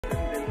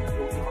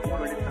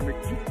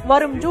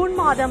வரும் ஜூன்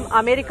மாதம்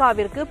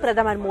அமெரிக்காவிற்கு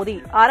பிரதமர் மோடி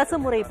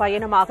அரசுமுறை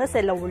பயணமாக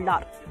செல்ல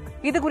உள்ளார்.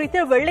 இதுகுறித்து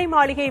வெள்ளை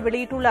மாளிகை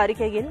வெளியிட்டுள்ள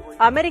அறிக்கையில்,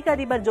 அமெரிக்க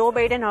அதிபர் ஜோ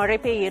பைடன்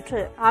அழைப்பை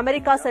ஏற்று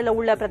அமெரிக்கா செல்ல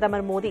உள்ள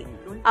பிரதமர் மோடி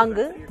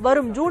அங்கு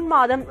வரும் ஜூன்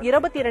மாதம்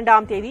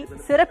 22ஆம் தேதி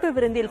சிறப்பு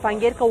விருந்தில்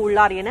பங்கேற்க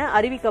உள்ளார் என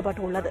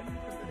அறிவிக்கப்பட்டுள்ளது.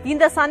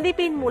 இந்த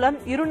சந்திப்பின் மூலம்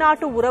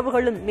இருநாட்டு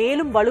உறவுகளும்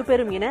மேலும்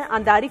வலுப்பெறும் என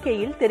அந்த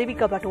அறிக்கையில்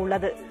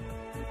தெரிவிக்கப்பட்டுள்ளது.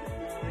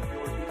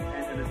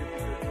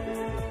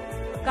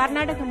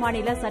 கர்நாடக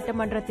மாநில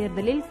சட்டமன்ற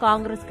தேர்தலில்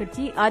காங்கிரஸ்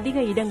கட்சி அதிக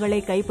இடங்களை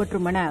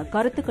கைப்பற்றும் என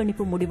கருத்து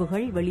கணிப்பு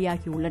முடிவுகள்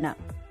வெளியாகியுள்ளன.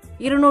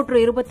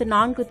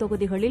 224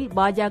 தொகுதிகளில்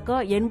பாஜக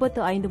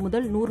 85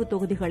 முதல் 100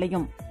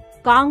 தொகுதிகளையும்,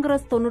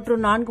 காங்கிரஸ்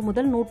 94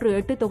 முதல்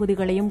 108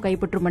 தொகுதிகளையும்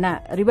கைப்பற்றும் என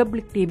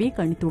ரிபப்ளிக் டிவி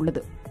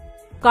கணித்துள்ளது.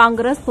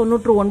 காங்கிரஸ்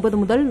 99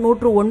 முதல்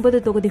 109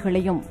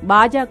 தொகுதிகளையும்,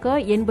 பாஜக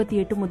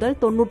 88 முதல்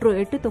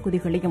 98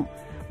 தொகுதிகளையும்,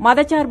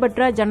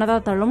 மதச்சார்பற்ற ஜனதா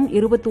தளம்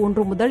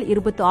 21 முதல்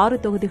 26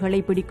 தொகுதிகளை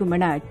பிடிக்கும்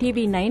என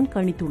TV9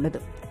 கணித்துள்ளது.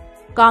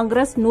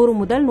 காங்கிரஸ் 100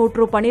 முதல்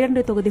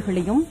 112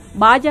 தொகுதிகளையும்,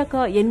 பாஜக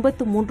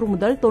 83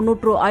 முதல்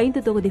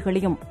 95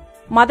 தொகுதிகளையும்,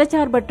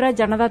 மதச்சார்பற்ற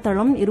ஜனதா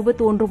தளம்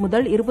 21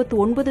 முதல்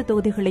 29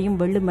 தொகுதிகளையும்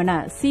வெல்லும் என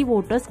சி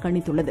வோட்டர்ஸ்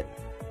கணித்துள்ளது.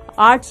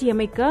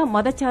 ஆட்சியமைக்க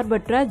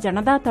மதச்சார்பற்ற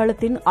ஜனதா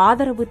தளத்தின்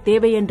ஆதரவு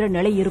தேவை என்ற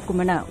நிலை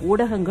இருக்கும் என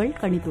ஊடகங்கள்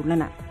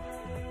கணித்துள்ளன.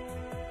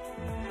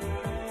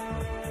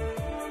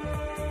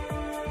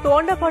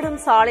 தோண்டப்படும்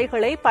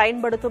சாலைகளை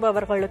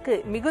பயன்படுத்துபவர்களுக்கு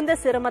மிகுந்த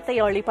சிரமத்தை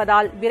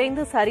அளிப்பதால்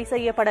விரைந்து சரி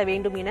செய்யப்பட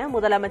வேண்டும் என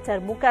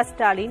முதலமைச்சர்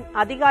மு.க.ஸ்டாலின்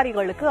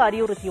அதிகாரிகளுக்கு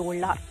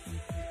அறிவுறுத்தியுள்ளார்.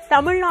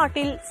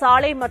 தமிழ்நாட்டில்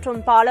சாலை மற்றும்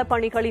பால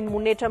பணிகளின்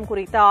முன்னேற்றம்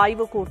குறித்த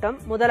ஆய்வுக் கூட்டம்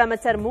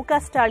முதலமைச்சர்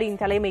மு.க.ஸ்டாலின்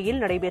தலைமையில்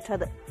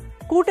நடைபெற்றது.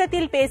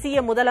 கூட்டத்தில் பேசிய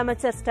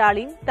முதலமைச்சர்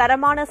ஸ்டாலின்,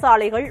 தரமான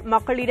சாலைகள்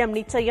மக்களிடம்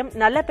நிச்சயம்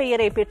நல்ல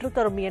பெயரை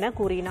பெற்றுத்தரும் என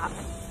கூறினார்.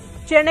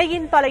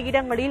 சென்னையின் பல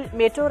இடங்களில்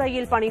மெட்ரோ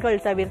ரயில்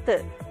பணிகள் தவிர்த்து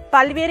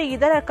பல்வேறு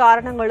இதர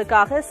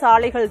காரணங்களுக்காக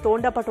சாலைகள்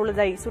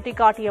தோண்டப்பட்டுள்ளதை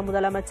சுட்டிக்காட்டிய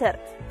முதலமைச்சர்,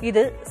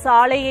 இது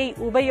சாலையை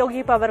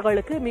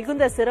உபயோகிப்பவர்களுக்கு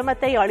மிகுந்த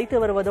சிரமத்தை அளித்து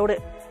வருவதோடு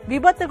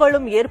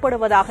விபத்துகளும்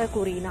ஏற்படுவதாக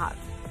கூறினார்.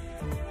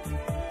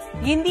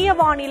 இந்திய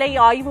வானிலை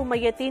ஆய்வு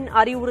மையத்தின்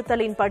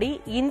அறிவுறுத்தலின்படி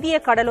இந்திய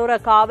கடலோர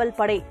காவல்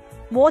படை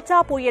மோச்சா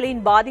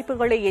புயலின்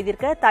பாதிப்புகளை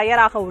எதிர்க்க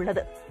தயாராக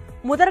உள்ளது.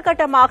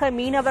 முதற்கட்டமாக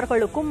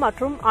மீனவர்களுக்கும்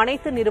மற்றும்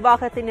அனைத்து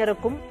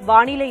நிர்வாகத்தினருக்கும்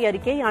வானிலை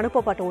அறிக்கை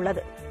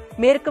அனுப்பப்பட்டுள்ளது.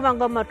 மேற்கு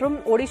வங்கம் மற்றும்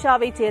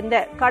ஒடிஷாவைச் சேர்ந்த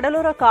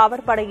கடலோர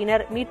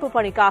காவற்படையினர் மீட்புப்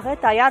பணிக்காக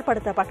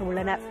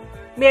தயார்படுத்தப்பட்டுள்ளனர்.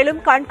 மேலும்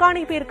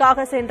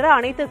கண்காணிப்பிற்காக சென்ற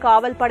அனைத்து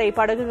காவல்படை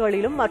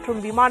படகுகளிலும் மற்றும்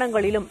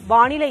விமானங்களிலும்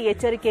வானிலை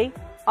எச்சரிக்கை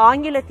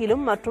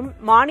ஆங்கிலத்திலும் மற்றும்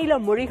மாநில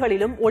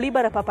மொழிகளிலும்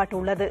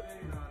ஒளிபரப்பப்பட்டுள்ளது.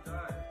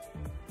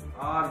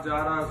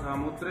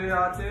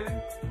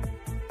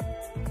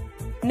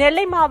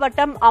 நெல்லை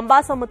மாவட்டம்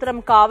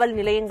அம்பாசமுத்திரம் காவல்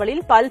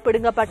நிலையங்களில் பல்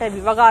பிடுங்கப்பட்ட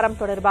விவகாரம்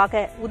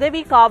தொடர்பாக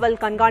உதவி காவல்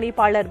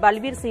கண்காணிப்பாளர்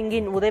பல்வீர்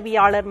சிங்கின்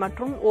உதவியாளர்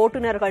மற்றும்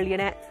ஓட்டுநர்கள்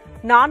என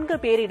 4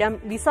 பேரிடம்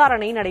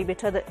விசாரணை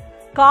நடைபெற்றது.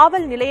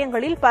 காவல்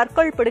நிலையங்களில்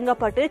பற்கள்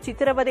பிடுங்கப்பட்டு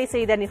சித்திரவதை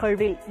செய்த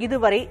நிகழ்வில்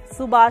இதுவரை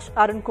சுபாஷ்,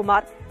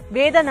 அருண்குமார்,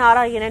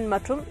 வேதநாராயணன்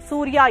மற்றும்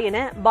சூர்யா என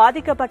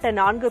பாதிக்கப்பட்ட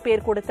 4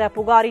 பேர் கொடுத்த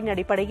புகாரின்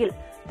அடிப்படையில்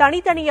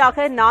தனித்தனியாக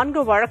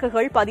 4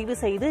 வழக்குகள் பதிவு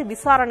செய்து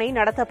விசாரணை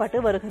நடத்தப்பட்டு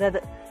வருகிறது.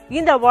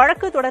 இந்த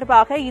வழக்கு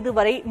தொடர்பாக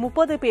இதுவரை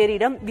 30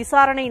 பேரிடம்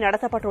விசாரணை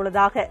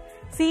நடத்தப்பட்டுள்ளதாக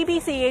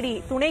சிபிசிஐடி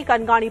துணை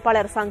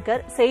கண்காணிப்பாளர்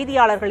சங்கர்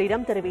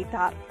செய்தியாளர்களிடம்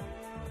தெரிவித்தார்.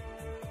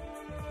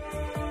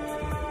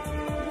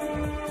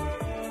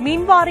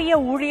 மின்வாரிய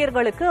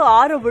ஊழியர்களுக்கு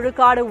 6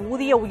 விழுக்காடு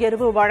ஊதிய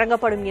உயர்வு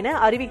வழங்கப்படும் என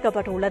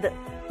அறிவிக்கப்பட்டுள்ளது.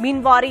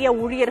 மின்வாரிய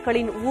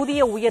ஊழியர்களின்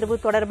ஊதிய உயர்வு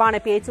தொடர்பான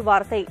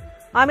பேச்சுவார்த்தை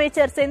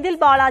அமைச்சர் செந்தில்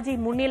பாலாஜி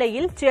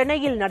முன்னிலையில்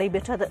சென்னையில்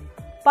நடைபெற்றது.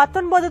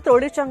 19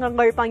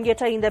 தொழிற்சங்கங்கள்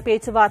பங்கேற்ற இந்த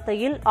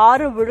பேச்சுவார்த்தையில்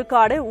 6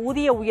 விழுக்காடு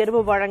ஊதிய உயர்வு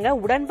வழங்க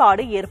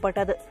உடன்பாடு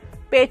ஏற்பட்டது.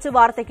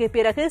 பேச்சுவார்த்தைக்கு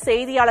பிறகு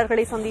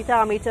செய்தியாளர்களை சந்தித்த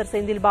அமைச்சர்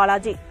செந்தில்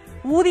பாலாஜி,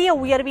 ஊதிய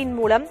உயர்வின்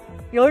மூலம்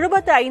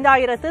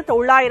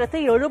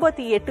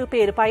 75,978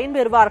 பேர்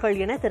பயன்பெறுவார்கள்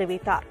என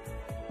தெரிவித்தார்.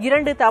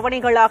 2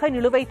 தவணைகளாக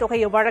நிலுவைத் தொகை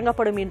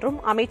வழங்கப்படும் என்றும்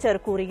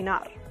அமைச்சர்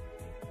கூறினார்.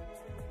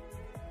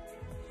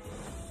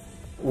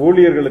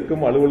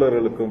 ஊழியர்களுக்கும்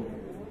அலுவலர்களுக்கும்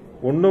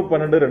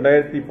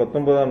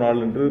 1/12/2019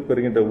 நாளன்று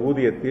பெறுகின்ற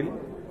ஊதியத்தில்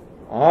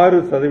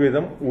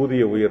 6%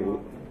 ஊதிய உயர்வு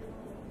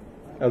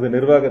அது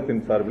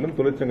நிர்வாகத்தின் சார்பிலும்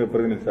தொழிற்சங்க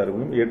பிரதிநிதி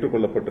சார்பிலும்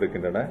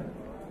ஏற்றுக்கொள்ளப்பட்டிருக்கின்றன.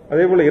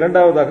 அதேபோல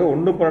இரண்டாவதாக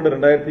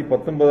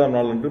 1/12/2019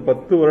 நாளன்று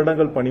 10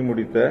 வருடங்கள் பணி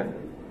முடித்த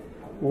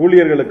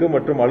ஊழியர்களுக்கு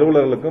மற்றும்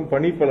அலுவலர்களுக்கும்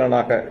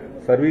பணிப்பலனாக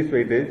சர்வீஸ்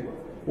வெயிட்டேஜ்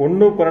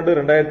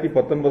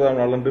 1/12/2019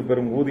 நாளன்று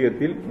பெறும்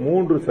ஊதியத்தில்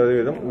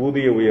 3%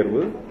 ஊதிய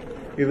உயர்வு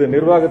இது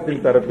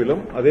நிர்வாகத்தின்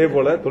தரப்பிலும்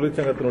அதேபோல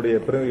தொழிற்சங்கத்தினுடைய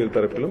பிரதிநிதிகள்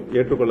தரப்பிலும்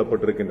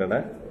ஏற்றுக்கொள்ளப்பட்டிருக்கின்றன.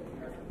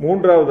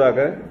 மூன்றாவதாக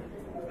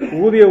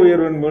ஊதிய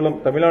உயர்வின் மூலம்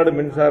தமிழ்நாடு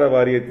மின்சார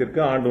வாரியத்திற்கு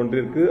ஆண்டு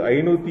ஒன்றிற்கு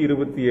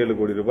 527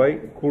 கோடி ரூபாய்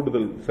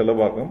கூடுதல்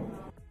செலவாகும்.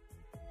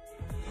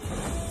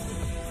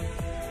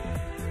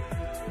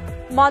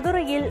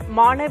 மதுரையில்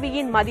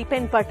மாணவியின்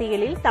மதிப்பெண்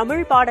பட்டியலில்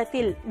தமிழ்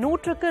பாடத்தில்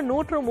 100க்கு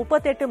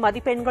 138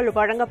 மதிப்பெண்கள்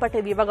வழங்கப்பட்ட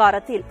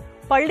விவகாரத்தில்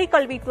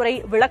பள்ளிக்கல்வித்துறை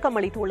விளக்கம்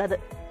அளித்துள்ளது.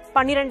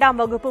 12ஆம்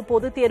வகுப்பு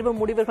பொதுத் தேர்வு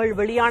முடிவுகள்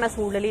வெளியான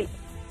சூழலில்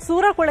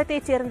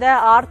சூரக்குளத்தைச் சேர்ந்த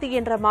ஆர்த்தி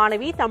என்ற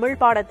மாணவி தமிழ்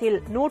பாடத்தில்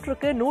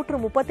 100க்கு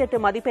 138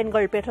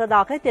 மதிப்பெண்கள்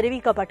பெற்றதாக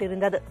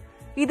தெரிவிக்கப்பட்டிருந்தது.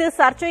 இது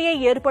சர்ச்சையை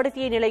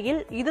ஏற்படுத்திய நிலையில்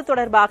இது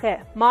தொடர்பாக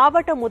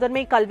மாவட்ட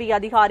முதன்மை கல்வி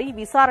அதிகாரி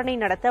விசாரணை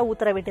நடத்த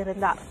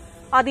உத்தரவிட்டிருந்தார்.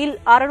 அதில்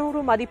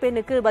 600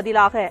 மதிப்பெண்ணுக்கு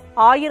பதிலாக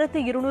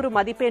 1200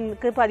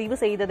 மதிப்பெண்ணுக்கு பதிவு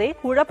செய்ததே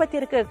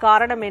குழப்பத்திற்கு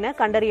காரணம் என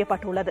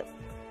கண்டறியப்பட்டுள்ளது.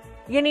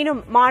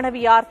 எனினும்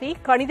மாணவி ஆர்த்தி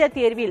கணித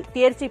தேர்வில்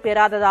தேர்ச்சி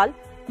பெறாததால்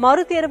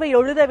மறுதேர்வு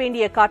எழுத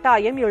வேண்டிய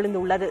கட்டாயம்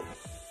எழுந்துள்ளது.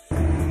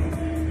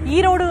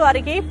 ஈரோடு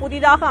அருகே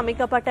புதிதாக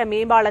அமைக்கப்பட்ட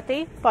மேம்பாலத்தை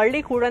பள்ளி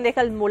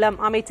குழந்தைகள் மூலம்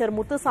அமைச்சர்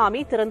முத்துசாமி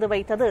திறந்து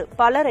வைத்தது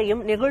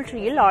பலரையும்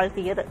நிகழ்ச்சியில்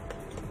ஆழ்த்தியது.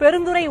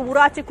 பெருந்துறை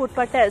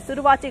ஊராட்சிக்குட்பட்ட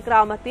சிறுவாச்சி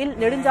கிராமத்தில்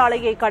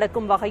நெடுஞ்சாலையை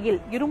கடக்கும் வகையில்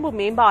இரும்பு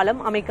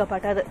மேம்பாலம்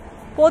அமைக்கப்பட்டது.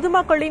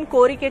 பொதுமக்களின்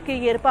கோரிக்கைக்கு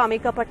ஏற்ப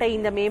அமைக்கப்பட்ட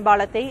இந்த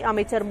மேம்பாலத்தை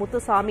அமைச்சர்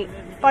முத்துசாமி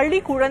பள்ளி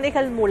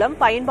குழந்தைகள் மூலம்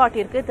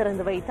பயன்பாட்டிற்கு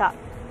திறந்து வைத்தார்.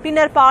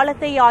 பின்னர்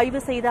பாலத்தை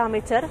ஆய்வு செய்த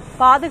அமைச்சர்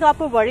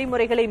பாதுகாப்பு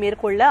வழிமுறைகளை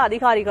மேற்கொள்ள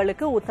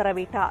அதிகாரிகளுக்கு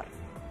உத்தரவிட்டார்.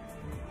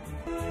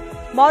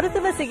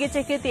 மருத்துவ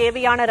சிகிச்சைக்கு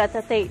தேவையான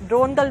ரத்தத்தை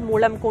ட்ரோன்கள்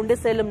மூலம் கொண்டு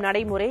செல்லும்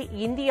நடைமுறை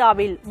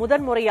இந்தியாவில்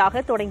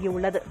முதன்முறையாக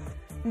தொடங்கியுள்ளது.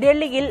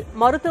 டெல்லியில்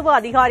மருத்துவ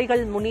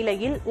அதிகாரிகள்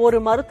முன்னிலையில் ஒரு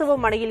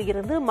மருத்துவமனையில்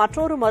இருந்து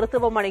மற்றொரு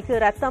மருத்துவமனைக்கு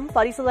ரத்தம்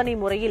பரிசோதனை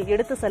முறையில்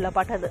எடுத்துச்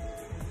செல்லப்பட்டது.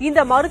 இந்த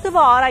மருத்துவ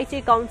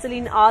ஆராய்ச்சி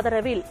கவுன்சிலின்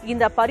ஆதரவில்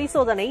இந்த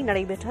பரிசோதனை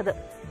நடைபெற்றது.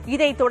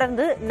 இதைத்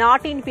தொடர்ந்து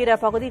நாட்டின் பிற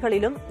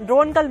பகுதிகளிலும்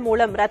ட்ரோன்கள்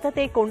மூலம்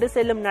ரத்தத்தை கொண்டு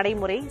செல்லும்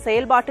நடைமுறை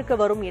செயல்பாட்டுக்கு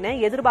வரும் என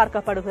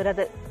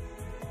எதிர்பார்க்கப்படுகிறது.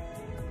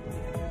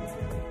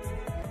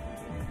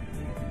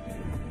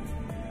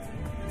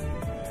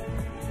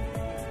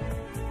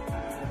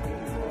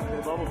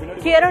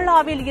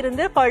 கேரளாவில்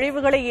இருந்து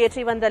கழிவுகளை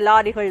ஏற்றி வந்த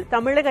லாரிகள்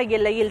தமிழக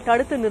எல்லையில்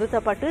தடுத்து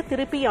நிறுத்தப்பட்டு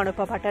திருப்பி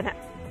அனுப்பப்பட்டன.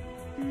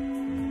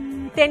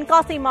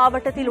 தென்காசி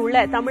மாவட்டத்தில்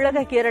உள்ள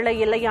தமிழக கேரள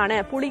எல்லையான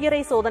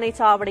புளியரை சோதனை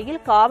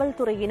சாவடியில்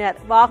காவல்துறையினர்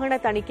வாகன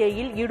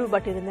தணிக்கையில்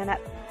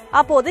ஈடுபட்டிருந்தனர்.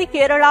 அப்போது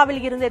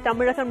கேரளாவில் இருந்து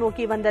தமிழகம்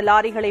நோக்கி வந்த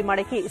லாரிகளை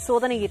மடக்கி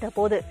சோதனையிட்ட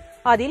போது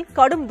அதில்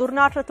கடும்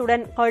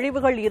துர்நாற்றத்துடன்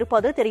கழிவுகள்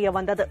இருப்பது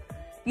தெரியவந்தது.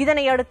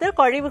 இதனையடுத்து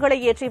கழிவுகளை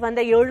ஏற்றி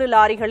வந்த 7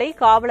 லாரிகளை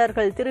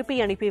காவலர்கள் திருப்பி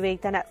அனுப்பி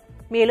வைத்தனர்.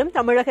 மேலும்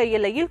தமிழக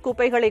எல்லையில்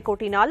குப்பைகளை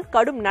கொட்டினால்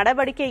கடும்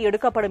நடவடிக்கை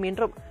எடுக்கப்படும்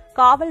என்றும்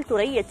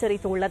காவல்துறை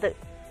எச்சரித்துள்ளது.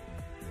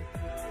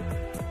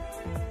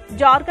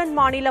 ஜார்க்கண்ட்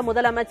மாநில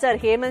முதலமைச்சர்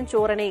ஹேமந்த்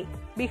சோரனை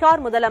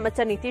பீகார்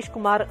முதலமைச்சர்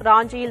நிதிஷ்குமார்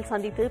ராஞ்சியில்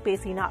சந்தித்து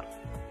பேசினார்.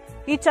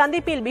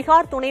 இச்சந்திப்பில்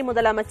பீகார் துணை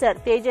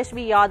முதலமைச்சர்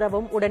தேஜஸ்வி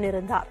யாதவும்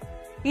உடனிருந்தார்.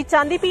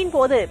 இச்சந்திப்பின்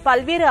போது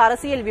பல்வேறு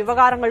அரசியல்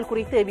விவகாரங்கள்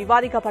குறித்து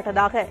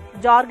விவாதிக்கப்பட்டதாக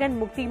ஜார்க்கண்ட்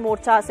முக்தி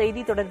மோர்ச்சா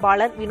செய்தி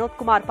தொடர்பாளர்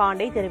வினோத்குமார்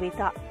பாண்டே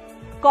தெரிவித்தார்.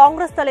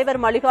 காங்கிரஸ் தலைவர்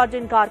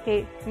மல்லிகார்ஜுன் கார்கே,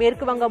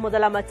 மேற்குவங்க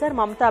முதலமைச்சர்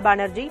மம்தா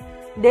பானர்ஜி,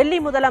 டெல்லி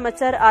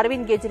முதலமைச்சர்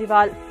அரவிந்த்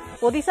கெஜ்ரிவால்,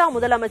 ஒடிசா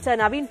முதலமைச்சர்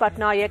நவீன்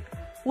பட்நாயக்,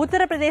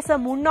 உத்தரப்பிரதேச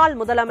முன்னாள்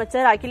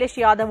முதலமைச்சர் அகிலேஷ்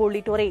யாதவ்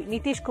உள்ளிட்டோரை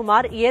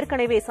நிதிஷ்குமார்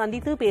ஏற்கனவே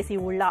சந்தித்து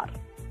பேசியுள்ளார்.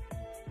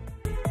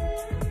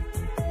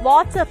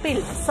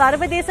 வாட்ஸ்அப்பில்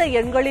சர்வதேச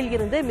எண்களில்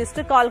இருந்து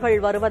மிஸ்டு கால்கள்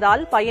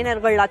வருவதால்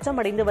பயனர்கள்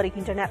அச்சமடைந்து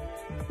வருகின்றனர்.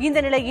 இந்த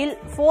நிலையில்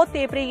 4th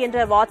ஏப்ரல்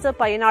என்ற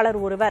வாட்ஸ்அப் பயனாளர்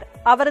ஒருவர்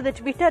அவரது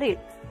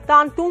ட்விட்டரில்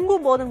தான்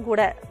தூங்கும் போதும்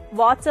கூட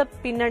வாட்ஸ்அப்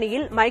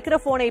பின்னணியில்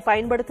மைக்ரோபோனை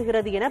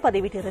பயன்படுத்துகிறது என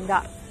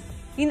பதிவிட்டிருந்தார்.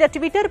 இந்த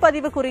ட்விட்டர்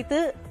பதிவு குறித்து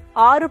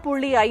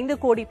 6.5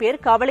 கோடி பேர்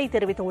கவலை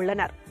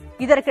தெரிவித்துள்ளனர்.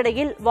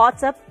 இதற்கிடையில்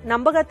வாட்ஸ்அப்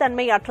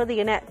நம்பகத்தன்மை அற்றது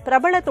என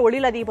பிரபல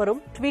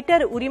தொழிலதிபரும்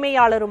ட்விட்டர்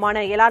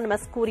உரிமையாளருமான எலான்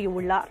மஸ்க்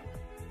கூறியுள்ளார்.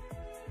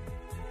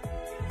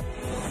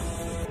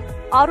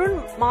 அருண்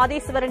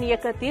மாதேஸ்வரன்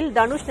இயக்கத்தில்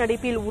தனுஷ்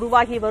நடிப்பில்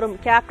உருவாகி வரும்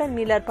கேப்டன்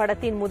மில்லர்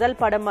படத்தின் முதல்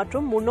படம்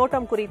மற்றும்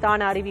முன்னோட்டம்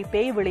குறித்தான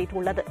அறிவிப்பை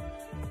வெளியிட்டுள்ளது.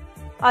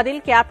 அதில்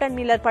கேப்டன்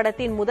மில்லர்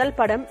படத்தின் முதல்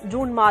படம்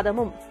ஜூன்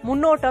மாதமும்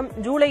முன்னோட்டம்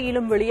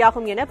ஜூலையிலும்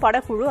வெளியாகும் என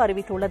படக்குழு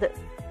அறிவித்துள்ளது.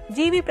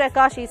 ஜி.வி.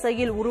 பிரகாஷ்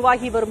இசையில்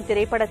உருவாகி வரும்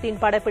திரைப்படத்தின்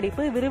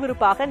படப்பிடிப்பு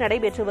விறுவிறுப்பாக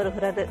நடைபெற்று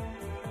வருகிறது.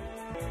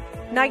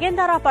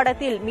 நயன்தாரா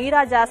படத்தில்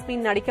மீரா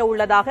ஜாஸ்மின் நடிக்க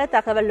உள்ளதாக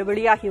தகவல்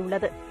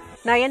வெளியாகியுள்ளது.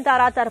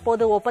 நயன்தாரா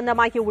தற்போது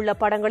ஒப்பந்தமாகியுள்ள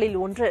படங்களில்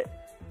ஒன்று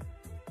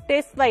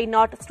டெஸ்ட் வை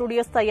நாட்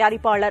ஸ்டுடியோஸ்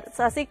தயாரிப்பாளர்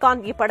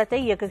சசிகாந்த் இப்படத்தை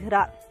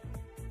இயக்குகிறார்.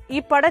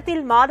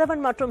 இப்படத்தில்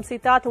மாதவன் மற்றும்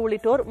சித்தார்த்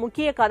உள்ளிட்டோர்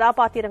முக்கிய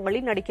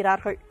கதாபாத்திரங்களில்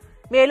நடிக்கிறார்கள்.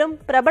 மேலும்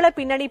பிரபல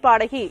பின்னணி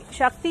பாடகி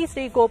சக்தி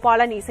ஸ்ரீ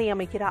கோபாலன்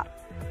இசையமைக்கிறார்.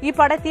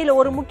 இப்படத்தில்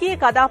ஒரு முக்கிய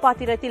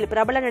கதாபாத்திரத்தில்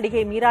பிரபல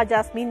நடிகை மீரா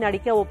ஜாஸ்மின்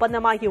நடிக்க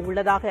ஒப்பந்தமாகி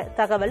உள்ளதாக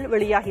தகவல்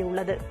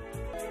வெளியாகியுள்ளது.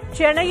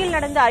 சென்னையில்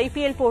நடந்த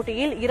ஐபிஎல்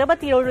போட்டியில்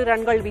 27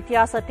 ரன்கள்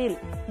வித்தியாசத்தில்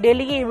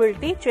டெல்லியை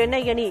வீழ்த்தி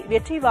சென்னை அணி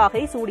வெற்றி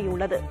வாகை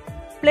சூடியுள்ளது.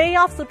 பிளே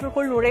ஆஃப்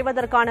சுற்றுக்குள்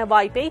நுழைவதற்கான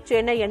வாய்ப்பை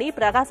சென்னை அணி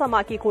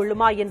பிரகாசமாக்கிக்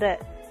கொள்ளுமா என்ற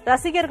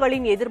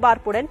ரசிகர்களின்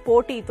எதிர்பார்ப்புடன்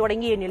போட்டி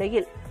தொடங்கிய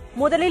நிலையில்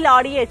முதலில்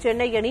ஆடிய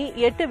சென்னை அணி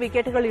 8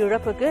 விக்கெட்டுகள்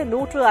இழப்புக்கு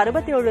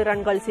 167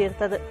 ரன்கள்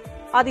சேர்த்தது.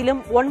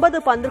 அதிலும் 9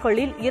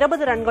 பந்துகளில்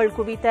 20 ரன்கள்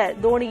குவித்த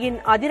தோனியின்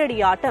அதிரடி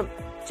ஆட்டம்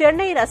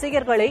சென்னை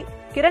ரசிகர்களை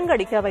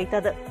கிறங்கடிக்க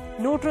வைத்தது.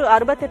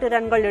 168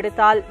 ரன்கள்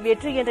எடுத்தால்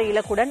வெற்றி என்ற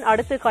இலக்குடன்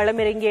அடுத்து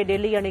களமிறங்கிய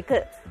டெல்லி அணிக்கு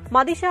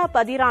மதிஷா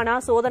பதிரானா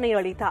சோதனை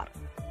அளித்தார்.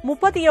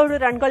 37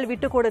 ரன்கள்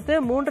விட்டுக் கொடுத்து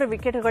 3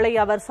 விக்கெட்டுகளை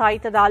அவர்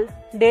சாய்த்ததால்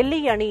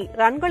டெல்லி அணி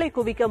ரன்களை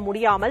குவிக்க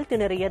முடியாமல்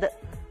திணறியது.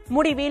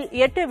 முடிவில்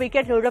 8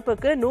 விக்கெட்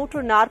இழப்புக்கு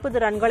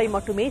 140 ரன்களை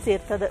மட்டுமே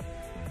சேர்த்தது.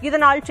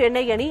 இதனால்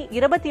சென்னை அணி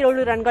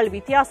 27 ரன்கள்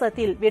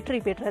வித்தியாசத்தில் வெற்றி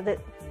பெற்றது.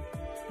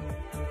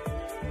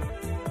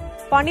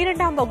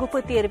 12ஆம் வகுப்பு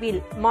தேர்வில்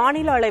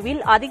மாநில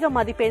அளவில் அதிக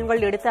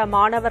மதிப்பெண்கள் எடுத்த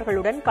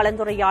மாணவர்களுடன்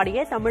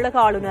கலந்துரையாடிய தமிழக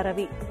ஆளுநர்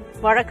ரவி,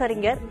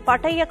 வழக்கறிஞர்,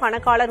 பட்டய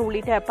கணக்காளர்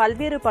உள்ளிட்ட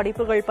பல்வேறு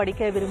படிப்புகள்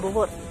படிக்க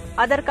விரும்புவோர்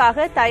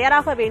அதற்காக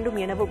தயாராக வேண்டும்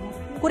எனவும்,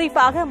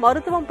 குறிப்பாக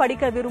மருத்துவம்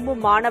படிக்க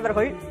விரும்பும்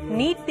மாணவர்கள்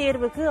நீட்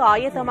தேர்வுக்கு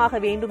ஆயத்தமாக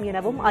வேண்டும்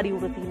எனவும்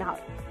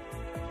அறிவுறுத்தினார்.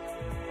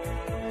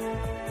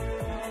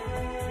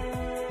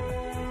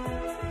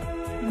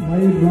 My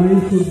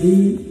advice would be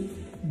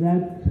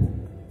that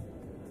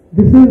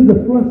this is the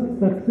first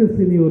success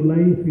in your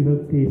life you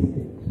have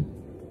tasted.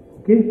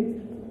 Okay?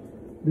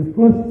 The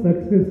first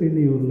success in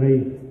your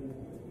life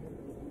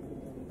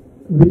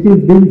which is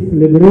being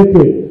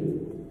celebrated.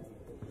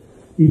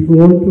 If you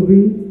want to be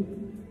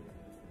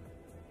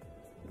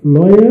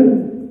lawyer,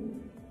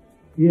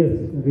 yes,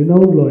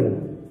 renowned lawyer,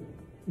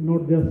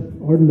 not just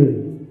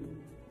ordinary.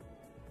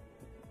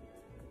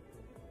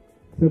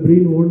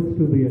 Sabrine wants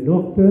to be a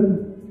doctor.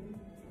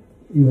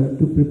 You have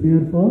to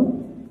prepare for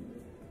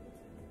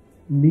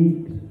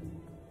NEET.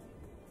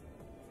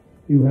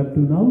 You have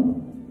to now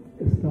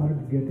start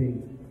getting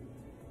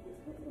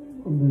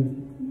on the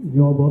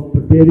job of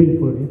preparing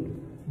for it.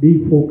 Be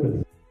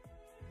focused.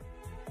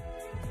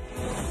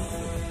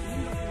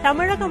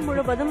 தமிழகம்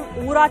முழுவதும்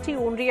ஊராட்சி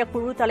ஒன்றிய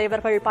குழு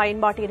தலைவர்கள்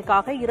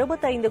பயன்பாட்டிற்காக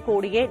 25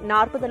 கோடியே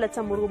 40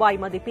 லட்சம்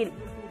ரூபாய் மதிப்பில்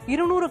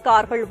 200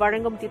 கார்கள்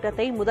வழங்கும்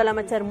திட்டத்தை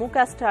முதலமைச்சர்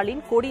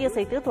மு.க.ஸ்டாலின்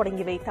கொடியசைத்து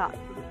தொடங்கி வைத்தார்.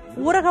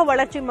 ஊரக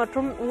வளர்ச்சி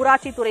மற்றும்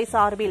ஊராட்சித்துறை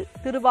சார்பில்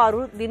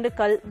திருவாரூர்,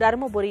 திண்டுக்கல்,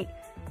 தருமபுரி,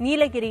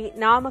 நீலகிரி,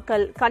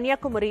 நாமக்கல்,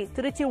 கன்னியாகுமரி,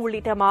 திருச்சி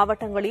உள்ளிட்ட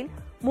மாவட்டங்களில்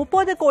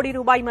 30 கோடி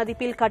ரூபாய்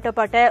மதிப்பில்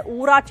கட்டப்பட்ட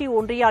ஊராட்சி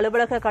ஒன்றிய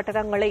அலுவலக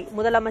கட்டடங்களை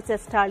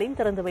முதலமைச்சர் ஸ்டாலின்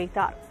திறந்து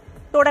வைத்தார்.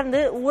 தொடர்ந்து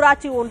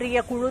ஊராட்சி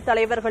ஒன்றிய குழு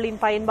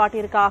தலைவர்களின்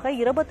பயன்பாட்டிற்காக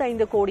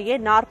 25 கோடியே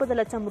 40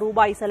 லட்சம்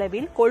ரூபாய்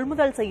செலவில்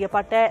கொள்முதல்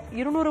செய்யப்பட்ட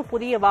 200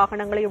 புதிய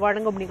வாகனங்களை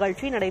வழங்கும்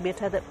நிகழ்ச்சி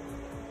நடைபெற்றது.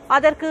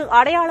 அதற்கு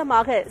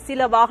அடையாளமாக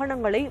சில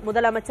வாகனங்களை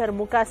முதலமைச்சர்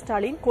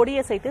மு.க.ஸ்டாலின்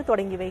கொடியசைத்து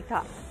தொடங்கி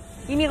வைத்தார்.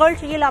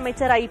 இந்நிகழ்ச்சியில்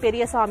அமைச்சர் ஐ.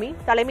 பெரியசாமி,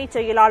 தலைமைச்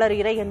செயலாளர்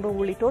இறையன்பு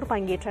உள்ளிட்டோர்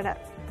பங்கேற்றனர்.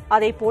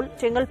 அதேபோல்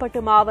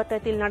செங்கல்பட்டு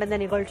மாவட்டத்தில் நடந்த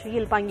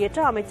நிகழ்ச்சியில் பங்கேற்ற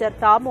அமைச்சர்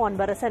தாமு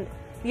அன்பரசன்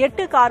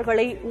 8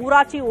 கார்களை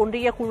ஊராட்சி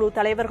ஒன்றிய குழு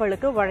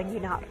தலைவர்களுக்கு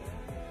வழங்கினார்.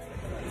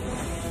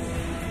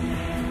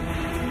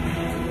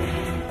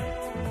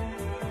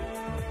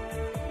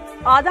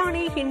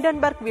 அதானி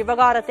ஹிண்டன்பர்க்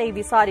விவகாரத்தை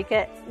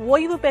விசாரிக்க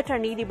ஓய்வு பெற்ற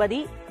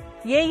நீதிபதி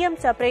A.M.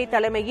 சப்ரே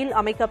தலைமையில்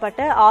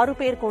அமைக்கப்பட்ட 6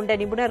 பேர் கொண்ட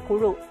நிபுணர்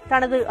குழு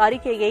தனது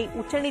அறிக்கையை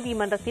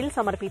உச்சநீதிமன்றத்தில்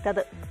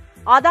சமர்ப்பித்தது.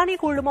 அதானி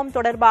குழுமம்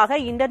தொடர்பாக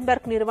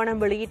ஹிண்டன்பர்க்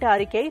நிறுவனம் வெளியிட்ட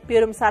அறிக்கை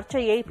பெரும்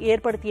சர்ச்சையை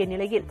ஏற்படுத்திய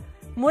நிலையில்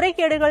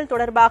முறைகேடுகள்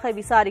தொடர்பாக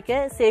விசாரிக்க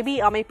செபி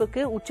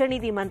அமைப்புக்கு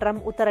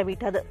உச்சநீதிமன்றம்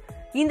உத்தரவிட்டது.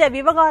 இந்த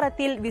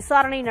விவகாரத்தில்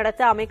விசாரணை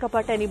நடத்த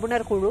அமைக்கப்பட்ட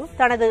நிபுணர் குழு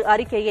தனது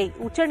அறிக்கையை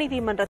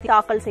உச்சநீதிமன்றத்தில்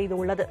தாக்கல்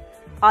செய்துள்ளது.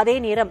 அதே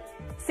நேரம்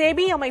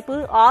செபி அமைப்பு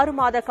 6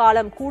 மாத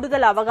காலம்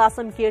கூடுதல்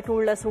அவகாசம்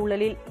கேட்டுள்ள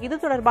சூழலில் இது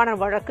தொடர்பான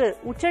வழக்கு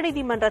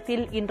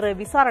உச்சநீதிமன்றத்தில் இன்று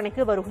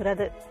விசாரணைக்கு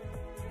வருகிறது.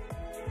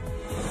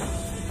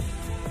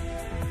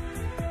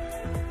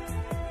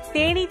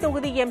 தேனி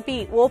தொகுதி எம்பி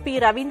O.P.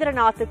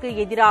 ரவீந்திரநாத்துக்கு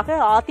எதிராக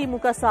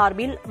அதிமுக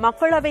சார்பில்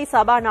மக்களவை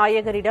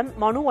சபாநாயகரிடம்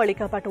மனு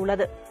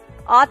அளிக்கப்பட்டுள்ளது.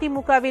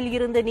 அதிமுகவில்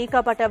இருந்து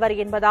நீக்கப்பட்டவர்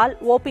என்பதால்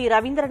O.P.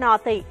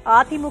 ரவீந்திரநாத்தை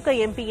அதிமுக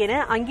எம்பி என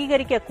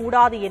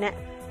அங்கீகரிக்கக்கூடாது என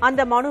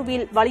அந்த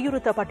மனுவில்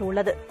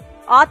வலியுறுத்தப்பட்டுள்ளது.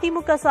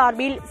 அதிமுக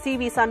சார்பில்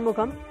சி.வி.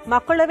 சண்முகம்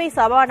மக்களவை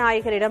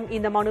சபாநாயகரிடம்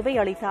இந்த மனுவை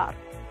அளித்தார்.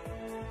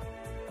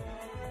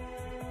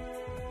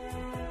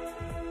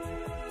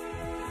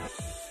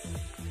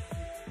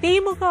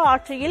 திமுக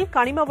ஆட்சியில்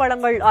கனிம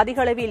வளங்கள்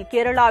அதிகளவில்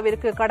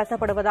கேரளாவிற்கு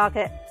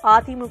கடத்தப்படுவதாக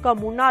அதிமுக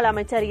முன்னாள்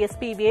அமைச்சர்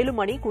S.P.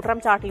 வேலுமணி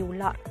குற்றம்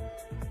சாட்டியுள்ளார்.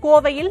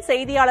 கோவையில்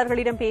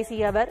செய்தியாளர்களிடம்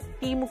பேசிய அவர்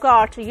திமுக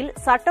ஆட்சியில்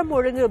சட்டம்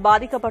ஒழுங்கு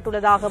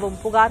பாதிக்கப்பட்டுள்ளதாகவும்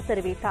புகார்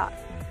தெரிவித்தார்.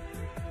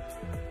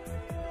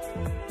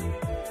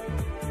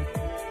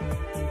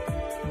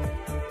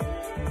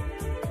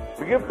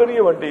 மிகப்பெரிய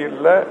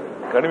வண்டியில்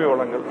கனிம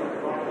வளங்கள்,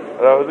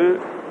 அதாவது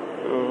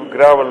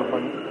கிராவல்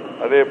மண்,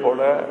 அதே போல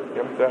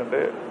எம்சாண்டு,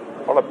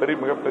 பல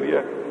மிகப்பெரிய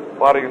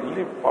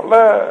பாறைகள், பல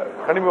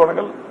கனிம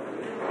வளங்கள்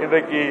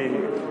இன்றைக்கு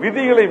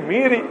விதிகளை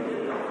மீறி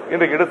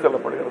இன்றைக்கு எடுத்து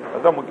செல்லப்படுகிறது.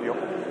 அதுதான்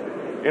முக்கியம்.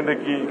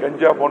 இன்றைக்கு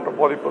கஞ்சா போன்ற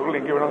போதைப் பொருட்கள்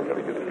எங்கே வேணாலும்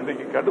கிடைக்குது.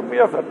 இன்றைக்கு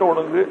கடுமையா சட்ட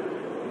ஒழுங்கு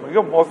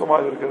மிக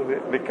மோசமாக இருக்கிறது.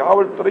 இன்றைக்கு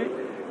காவல்துறை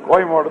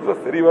கோவை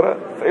மாவட்டத்தில் சரிவர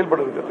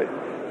செயல்படுவதில்லை,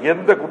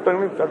 எந்த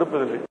குற்றங்களையும்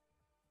தடுப்பதில்லை.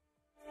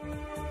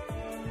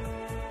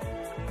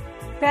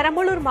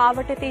 பெரம்பலூர்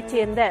மாவட்டத்தைச்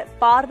சேர்ந்த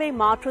பார்வை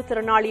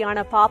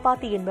மாற்றுத்திறனாளியான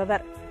பாப்பாத்தி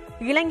என்பவர்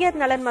இளைஞர்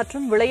நலன்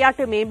மற்றும்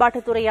விளையாட்டு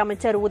மேம்பாட்டுத்துறை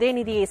அமைச்சர்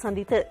உதயநிதியை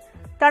சந்தித்து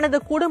தனது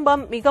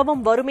குடும்பம்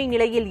மிகவும் வறுமை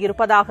நிலையில்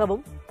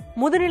இருப்பதாகவும்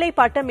முதுநிலை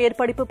பட்ட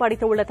மேற்படிப்பு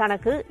படித்துள்ள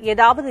தனக்கு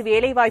ஏதாவது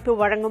வேலைவாய்ப்பு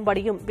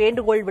வழங்கும்படியும்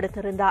வேண்டுகோள்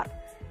விடுத்திருந்தார்.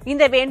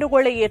 இந்த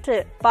வேண்டுகோளை ஏற்று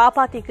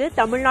பாப்பாத்திக்கு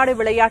தமிழ்நாடு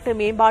விளையாட்டு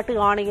மேம்பாட்டு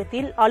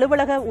ஆணையத்தில்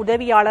அலுவலக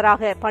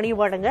உதவியாளராக பணி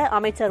வழங்க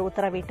அமைச்சர்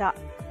உத்தரவிட்டார்.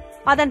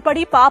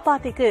 அதன்படி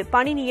பாப்பாத்திக்கு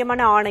பணி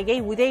நியமன ஆணையை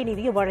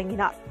உதயநிதி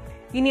வழங்கினார்.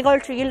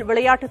 இந்நிகழ்ச்சியில்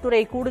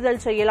விளையாட்டுத்துறை கூடுதல்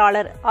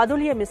செயலாளர்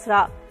அதுல்ய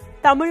மிஸ்ரா,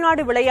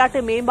 தமிழ்நாடு விளையாட்டு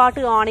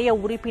மேம்பாட்டு ஆணைய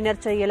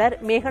உறுப்பினர் செயலர்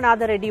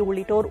மேகநாத ரெட்டி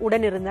உள்ளிட்டோர்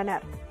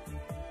உடனிருந்தனர்.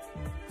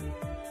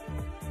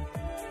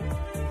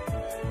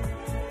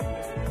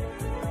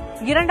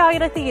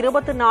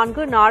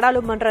 (2024)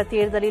 நாடாளுமன்ற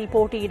தேர்தலில்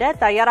போட்டியிட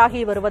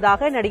தயாராகி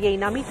வருவதாக நடிகை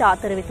நமிதா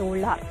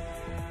தெரிவித்துள்ளார்.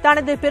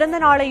 தனது பிறந்த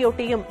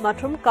நாளையொட்டியும்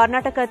மற்றும்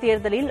கர்நாடக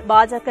தேர்தலில்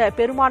பாஜக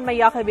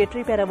பெரும்பான்மையாக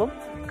வெற்றி பெறவும்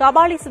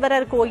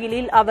கபாலீஸ்வரர்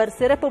கோயிலில் அவர்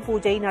சிறப்பு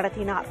பூஜை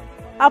நடத்தினார்.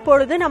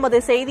 அப்பொழுது நமது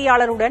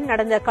செய்தியாளருடன்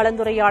நடந்த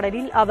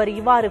கலந்துரையாடலில் அவர்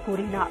இவ்வாறு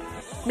கூறினார்.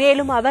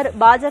 மேலும் அவர்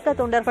பாஜக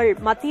தொண்டர்கள்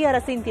மத்திய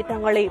அரசின்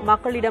திட்டங்களை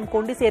மக்களிடம்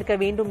கொண்டு சேர்க்க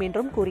வேண்டும்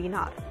என்றும்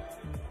கூறினார்.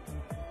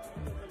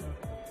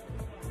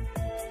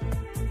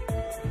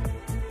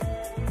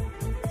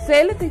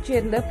 சேலத்தைச்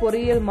சேர்ந்த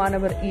பொறியியல்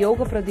மாணவர்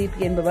யோக பிரதீப்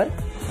என்பவர்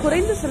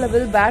குறைந்த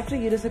செலவில் பேட்டரி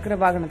இருசக்கர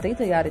வாகனத்தை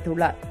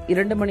தயாரித்துள்ளார்.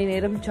 2 மணி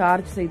நேரம்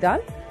சார்ஜ்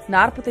செய்தால்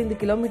 45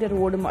 கிலோமீட்டர்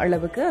ஓடும்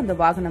அளவுக்கு அந்த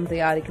வாகனம்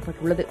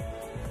தயாரிக்கப்பட்டுள்ளது.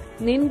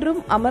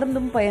 நின்றும்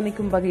அமர்ந்தும்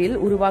பயணிக்கும் வகையில்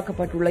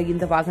உருவாக்கப்பட்டுள்ள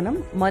இந்த வாகனம்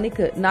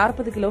மணிக்கு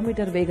 40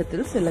 கிலோமீட்டர்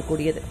வேகத்தில்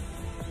செல்லக்கூடியது.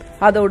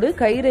 அதோடு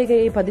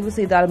கைரேகையை பதிவு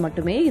செய்தால்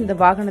மட்டுமே இந்த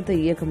வாகனத்தை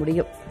இயக்க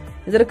முடியும்.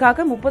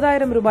 இதற்காக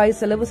 30,000 ரூபாய்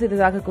செலவு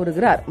செய்ததாக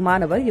கூறுகிறார்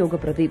மாணவர் யோக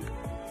பிரதீப்.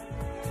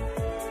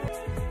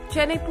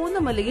 சென்னை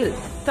பூந்தமல்லியில்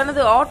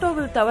தனது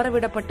ஆட்டோவில்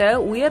தவறவிடப்பட்ட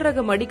உயர்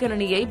ரக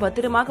மடிக்கணினியை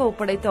பத்திரமாக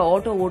ஒப்படைத்த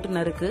ஆட்டோ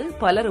ஓட்டுநருக்கு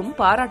பலரும்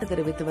பாராட்டு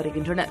தெரிவித்து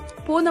வருகின்றனர்.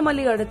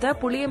 பூந்தமல்லி அடுத்த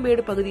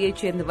புளியம்பேடு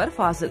பகுதியைச் சேர்ந்தவர்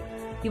ஃபாசில்.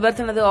 இவர்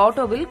தனது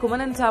ஆட்டோவில்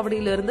குமணன்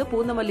சாவடியிலிருந்து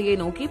பூந்தமல்லியை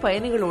நோக்கி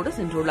பயணிகளோடு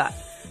சென்றுள்ளார்.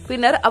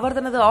 பின்னர் அவர்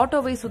தனது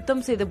ஆட்டோவை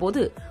சுத்தம்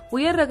செய்தபோது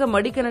உயர் ரக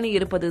மடிக்கணினி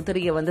இருப்பது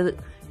தெரியவந்தது.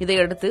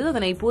 இதையடுத்து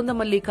அதனை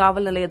பூந்தமல்லி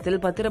காவல்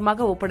நிலையத்தில்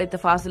பத்திரமாக ஒப்படைத்த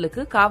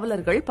ஃபாசிலுக்கு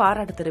காவலர்கள்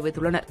பாராட்டு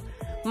தெரிவித்துள்ளனர்.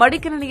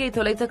 மடிக்கணினியை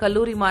தொலைத்த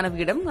கல்லூரி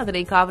மாணவியிடம்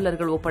அதனை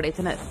காவலர்கள்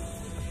ஒப்படைத்தனர்.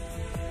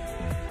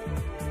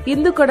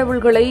 இந்து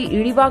கடவுள்களை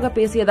இழிவாக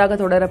பேசியதாக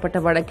தொடரப்பட்ட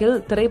வழக்கில்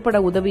திரைப்பட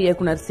உதவி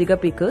இயக்குநர்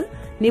சிகப்பிக்கு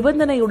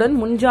நிபந்தனையுடன்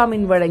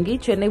முன்ஜாமீன் வழங்கி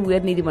சென்னை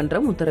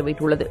உயர்நீதிமன்றம்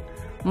உத்தரவிட்டுள்ளது.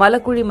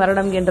 மலக்குழி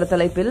மரணம் என்ற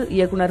தலைப்பில்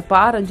இயக்குநர் ப.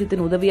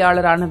 ரஞ்சித்தின்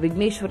உதவியாளரான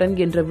விக்னேஸ்வரன்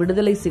என்ற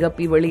விடுதலை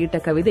சிகப்பி வெளியிட்ட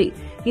கவிதை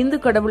இந்து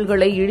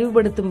கடவுள்களை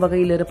இழிவுபடுத்தும்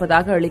வகையில்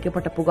இருப்பதாக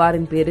அளிக்கப்பட்ட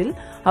புகாரின் பேரில்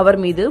அவர்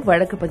மீது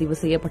வழக்கு பதிவு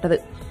செய்யப்பட்டது.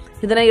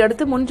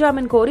 இதனையடுத்து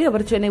முன்ஜாமீன் கோரி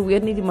அவர் சென்னை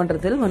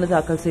உயர்நீதிமன்றத்தில் மனு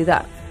தாக்கல்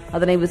செய்தார்.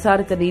 அதனை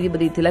விசாரித்த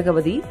நீதிபதி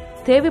திலகவதி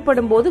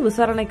தேவைப்படும்போது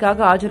விசாரணைக்காக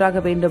ஆஜராக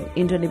வேண்டும்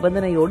என்ற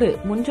நிபந்தனையோடு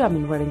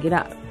முன்ஜாமீன்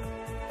வழங்கினார்.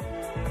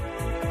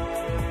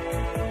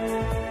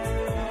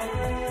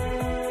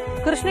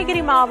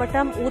 கிருஷ்ணகிரி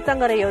மாவட்டம்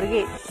ஊத்தங்கரை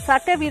அருகே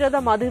சட்டவிரோத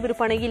மது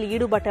விற்பனையில்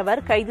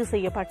ஈடுபட்டவர் கைது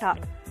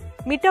செய்யப்பட்டார்.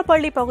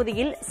 மிட்டப்பள்ளி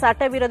பகுதியில்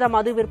சட்டவிரோத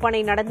மது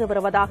விற்பனை நடந்து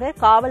வருவதாக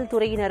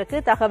காவல்துறையினருக்கு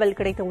தகவல்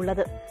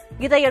கிடைத்துள்ளது.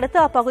 இதையடுத்து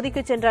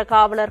அப்பகுதிக்கு சென்ற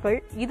காவலர்கள்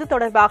இது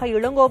தொடர்பாக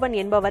இளங்கோவன்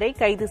என்பவரை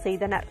கைது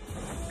செய்தனர்.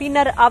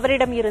 பின்னர்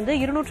அவரிடமிருந்து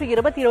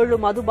 227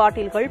 மது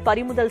பாட்டில்கள்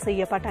பறிமுதல்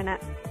செய்யப்பட்டன.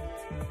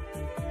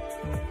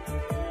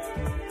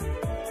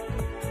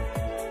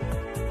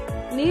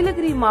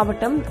 நீலகிரி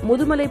மாவட்டம்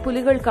முதுமலை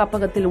புலிகள்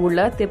காப்பகத்தில்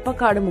உள்ள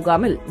தெப்பக்காடு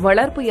முகாமில்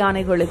வளர்ப்பு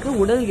யானைகளுக்கு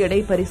உடல் எடை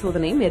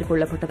பரிசோதனை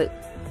மேற்கொள்ளப்பட்டது.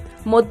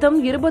 மொத்தம்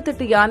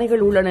 28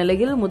 யானைகள் உள்ள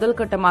நிலையில் முதல்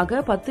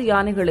கட்டமாக 10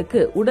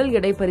 யானைகளுக்கு உடல்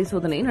எடை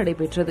பரிசோதனை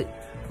நடைபெற்றது.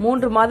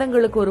 3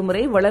 மாதங்களுக்கு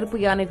ஒருமுறை வளர்ப்பு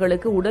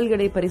யானைகளுக்கு உடல்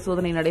எடை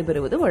பரிசோதனை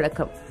நடைபெறுவது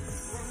வழக்கம்.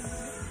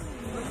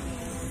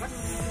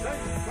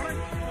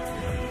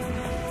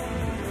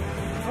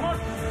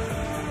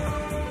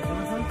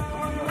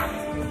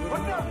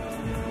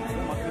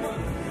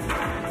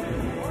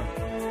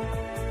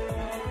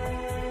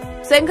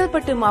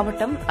 செங்கல்பட்டு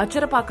மாவட்டம்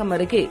அச்சரப்பாக்கம்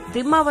அருகே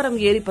திம்மாவரம்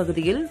ஏரி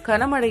பகுதியில்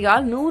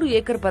கனமழையால் 100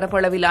 ஏக்கர்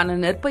பரப்பளவிலான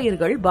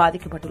நெற்பயிர்கள்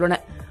பாதிக்கப்பட்டுள்ளன.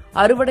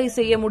 அறுவடை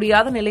செய்ய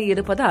முடியாத நிலை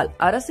இருப்பதால்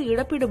அரசு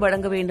இழப்பீடு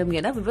வழங்க வேண்டும்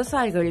என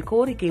விவசாயிகள்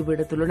கோரிக்கை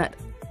விடுத்துள்ளனர்.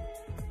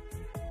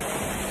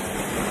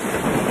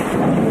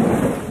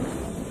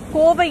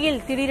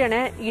 கோவையில் திடீரென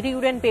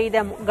இடியுடன்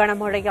பெய்த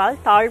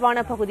கனமழையால்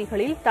தாழ்வான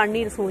பகுதிகளில்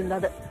தண்ணீர்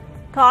சூழ்ந்தது.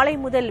 காலை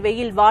முதல்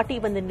வெயில் வாட்டி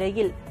வந்த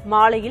நிலையில்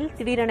மாலையில்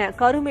திடீரென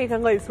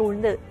கருமேகங்கள்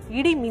சூழ்ந்து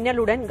இடி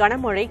மின்னலுடன்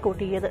கனமழை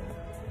கொட்டியது.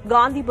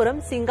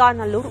 காந்திபுரம்,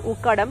 சிங்காநல்லூர்,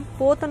 உக்கடம்,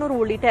 போத்தனூர்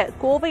உள்ளிட்ட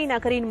கோவை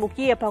நகரின்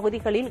முக்கிய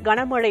பகுதிகளில்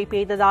கனமழை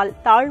பெய்ததால்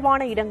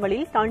தாழ்வான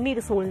இடங்களில்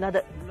தண்ணீர்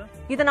சூழ்ந்தது.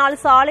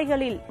 இதனால்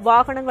சாலைகளில்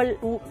வாகனங்கள்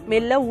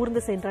மெல்ல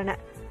ஊர்ந்து சென்றன.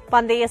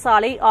 பந்தய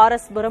சாலை,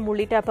 RS புரம்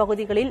உள்ளிட்ட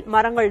பகுதிகளில்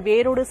மரங்கள்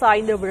வேரோடு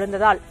சாய்ந்து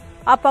விழுந்ததால்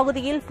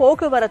அப்பகுதியில்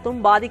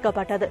போக்குவரத்தும்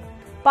பாதிக்கப்பட்டது.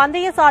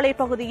 பந்தய சாலை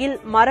பகுதியில்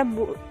மரம்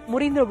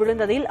முறிந்து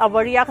விழுந்ததில்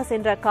அவ்வழியாக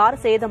சென்ற கார்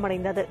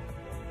சேதமடைந்தது.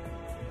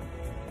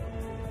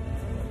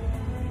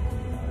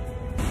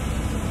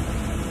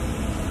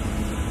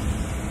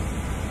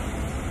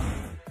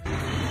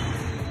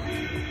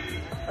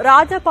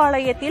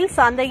 ராஜபாளையத்தில்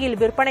சந்தையில்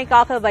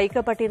விற்பனைக்காக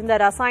வைக்கப்பட்டிருந்த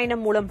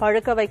ரசாயனம் மூலம்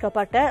பழுக்க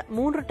வைக்கப்பட்ட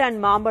 3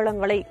 டன்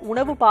மாம்பழங்களை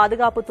உணவு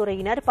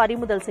பாதுகாப்புத்துறையினர்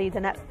பறிமுதல்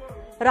செய்தனர்.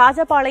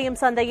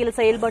 ராஜபாளையம் சந்தையில்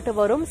செயல்பட்டு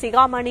வரும்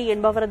சிகாமணி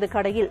என்பவரது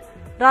கடையில்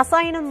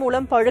ரசாயனம்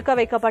மூலம் பழுக்க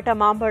வைக்கப்பட்ட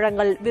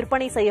மாம்பழங்கள்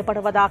விற்பனை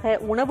செய்யப்படுவதாக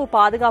உணவு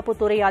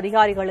பாதுகாப்புத்துறை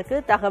அதிகாரிகளுக்கு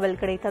தகவல்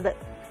கிடைத்தது.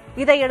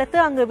 இதையடுத்து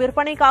அங்கு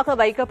விற்பனைக்காக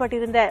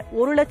வைக்கப்பட்டிருந்த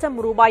 1 லட்சம்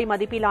ரூபாய்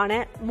மதிப்பிலான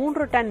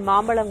 3 டன்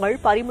மாம்பழங்கள்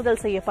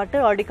பறிமுதல் செய்யப்பட்டு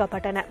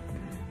அளிக்கப்பட்டன.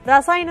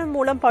 ரசாயனம்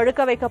மூலம்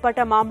பழுக்க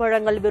வைக்கப்பட்ட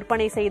மாம்பழங்கள்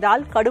விற்பனை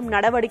செய்தால் கடும்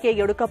நடவடிக்கை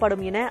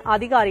எடுக்கப்படும் என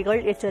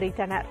அதிகாரிகள்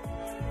எச்சரித்தனர்.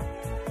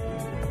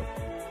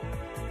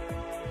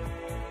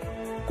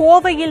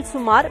 கோவையில்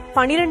சுமார்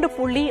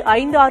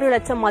 12.56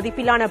 லட்சம்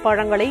மதிப்பிலான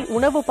பழங்களை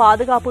உணவு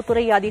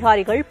பாதுகாப்புத்துறை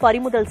அதிகாரிகள்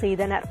பறிமுதல்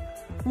செய்தனர்.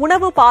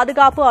 உணவு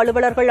பாதுகாப்பு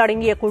அலுவலர்கள்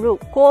அடங்கிய குழு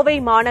கோவை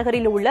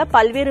மாநகரில் உள்ள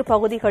பல்வேறு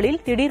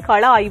பகுதிகளில் திடீர்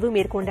கள ஆய்வு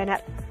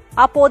மேற்கொண்டனர்.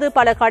 அப்போது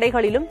பல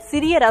கடைகளிலும்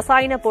சிறிய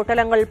ரசாயன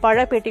பொட்டலங்கள்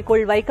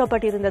பழப்பெட்டிக்குள்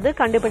வைக்கப்பட்டிருந்தது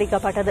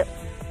கண்டுபிடிக்கப்பட்டது.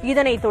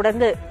 இதனைத்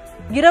தொடர்ந்து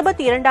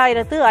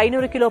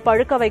 22,500 கிலோ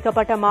பழுக்க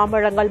வைக்கப்பட்ட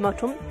மாம்பழங்கள்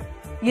மற்றும்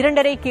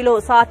 2.5 கிலோ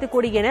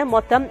சாத்துக்குடி என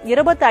மொத்தம்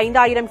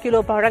 25,000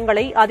 கிலோ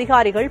பழங்களை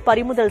அதிகாரிகள்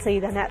பறிமுதல்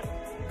செய்தனர்.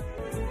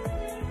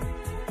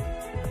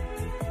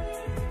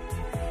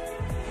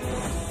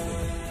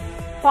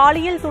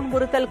 பாலியல்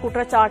துன்புறுத்தல்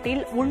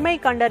குற்றச்சாட்டில் உண்மை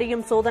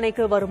கண்டறியும்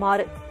சோதனைக்கு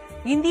வருமாறு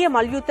இந்திய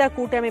மல்யுத்த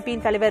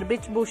கூட்டமைப்பின் தலைவர்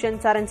பிரிஜ் பூஷன்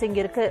சரண்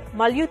சிங்கிற்கு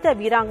மல்யுத்த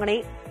வீராங்கனை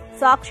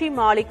சாக்ஷி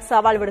மாலிக்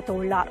சவால்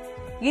விடுத்துள்ளார்.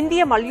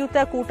 இந்திய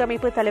மல்யுத்த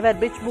கூட்டமைப்பு தலைவர்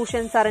பிரிஜ்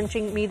பூஷன் சரண்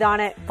சிங்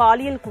மீதான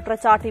பாலியல்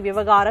குற்றச்சாட்டு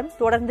விவகாரம்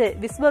தொடர்ந்து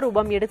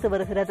விஸ்வரூபம் எடுத்து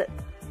வருகிறது.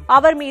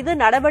 அவர் மீது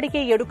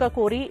நடவடிக்கை எடுக்க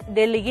கோரி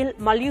டெல்லியில்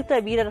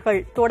மல்யுத்த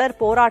வீரர்கள் தொடர்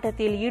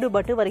போராட்டத்தில்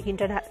ஈடுபட்டு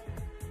வருகின்றனர்.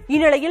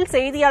 இந்நிலையில்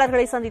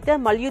செய்தியாளர்களை சந்தித்த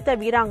மல்யுத்த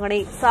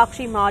வீராங்கனை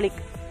சாக்ஷி மாலிக்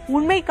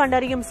உண்மை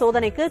கண்டறியும்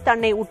சோதனைக்கு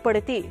தன்னை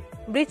உட்படுத்தி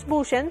பிரிஜ்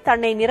பூஷன்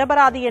தன்னை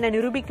நிரபராதி என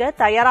நிரூபிக்க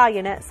தயாரா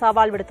என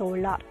சவால்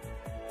விடுத்துள்ளார்.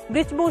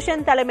 பிரிஜ்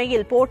பூஷன்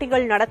தலைமையில்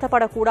போட்டிகள்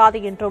நடத்தப்படக்கூடாது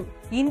என்றும்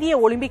இந்திய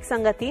ஒலிம்பிக்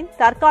சங்கத்தின்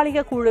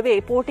தற்காலிக குழுவே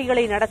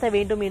போட்டிகளை நடத்த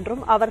வேண்டும்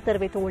என்றும் அவர்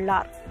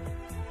தெரிவித்துள்ளார்.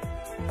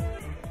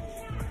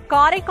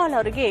 காரைக்கால்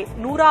அருகே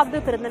 100வது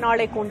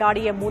பிறந்தநாளை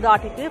கொண்டாடிய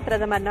மூதாட்டிக்கு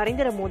பிரதமர்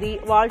நரேந்திர மோடி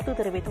வாழ்த்து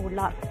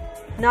தெரிவித்துள்ளார்.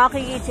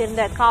 நாகையைச்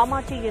சேர்ந்த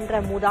காமாட்சி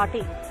என்ற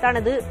மூதாட்டி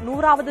தனது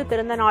 100வது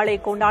பிறந்த நாளை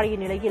கொண்டாடிய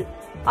நிலையில்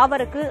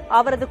அவருக்கு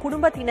அவரது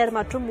குடும்பத்தினர்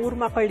மற்றும் ஊர்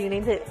மக்கள்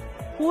இணைந்து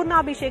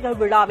பூர்ணாபிஷேக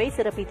விழாவை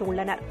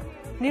சிறப்பித்துள்ளனர்.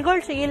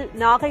 நிகழ்ச்சியில்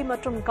நாகை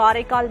மற்றும்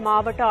காரைக்கால்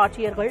மாவட்ட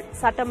ஆட்சியர்கள்,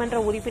 சட்டமன்ற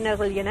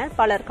உறுப்பினர்கள் என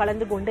பலர்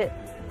கலந்து கொண்டு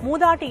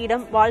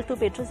மூதாட்டியிடம் வாழ்த்து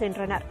பெற்று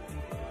சென்றனர்.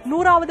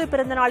 100வது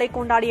பிறந்தநாளை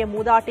கொண்டாடிய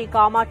மூதாட்டி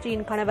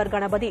காமாட்சியின் கணவர்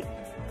கணபதி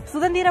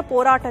சுதந்திர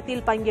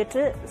போராட்டத்தில்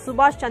பங்கேற்று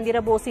சுபாஷ்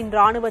சந்திரபோஸின்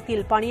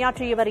ராணுவத்தில்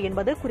பணியாற்றியவர்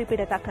என்பது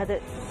குறிப்பிடத்தக்கது.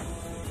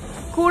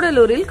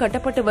 கூடலூரில்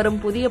கட்டப்பட்டு வரும்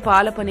புதிய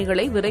பால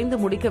பணிகளை விரைந்து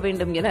முடிக்க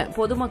வேண்டும் என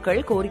பொதுமக்கள்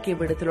கோரிக்கை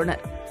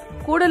விடுத்துள்ளனர்.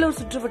 கூடலூர்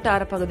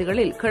சுற்றுவட்டார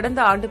பகுதிகளில் கடந்த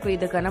ஆண்டு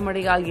பெய்த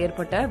கனமழையால்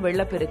ஏற்பட்ட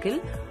வெள்ளப்பெருக்கில்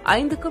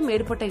 5க்கும்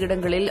மேற்பட்ட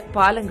இடங்களில்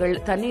பாலங்கள்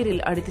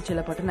தண்ணீரில் அடித்துச்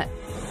செல்லப்பட்டன.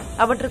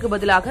 அவற்றுக்கு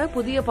பதிலாக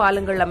புதிய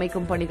பாலங்கள்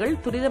அமைக்கும் பணிகள்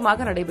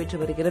துரிதமாக நடைபெற்று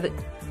வருகிறது.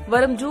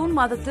 வரும் ஜூன்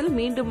மாதத்தில்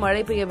மீண்டும்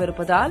மழை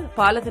பெய்யவிருப்பதால்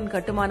பாலத்தின்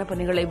கட்டுமான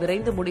பணிகளை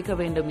விரைந்து முடிக்க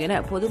வேண்டும்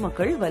என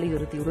பொதுமக்கள்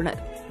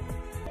வலியுறுத்தியுள்ளனர்.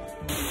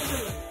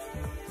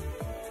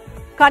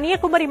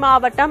 கன்னியாகுமரி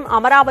மாவட்டம்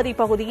அமராவதி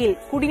பகுதியில்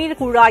குடிநீர்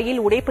குழாயில்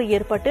உடைப்பு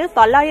ஏற்பட்டு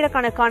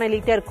பல்லாயிரக்கணக்கான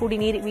லிட்டர்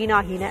குடிநீர்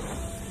வீணாகின.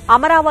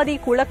 அமராவதி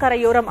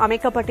குளக்கரையோரம்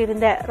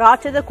அமைக்கப்பட்டிருந்த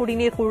ராட்சத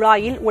குடிநீர்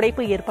குழாயில்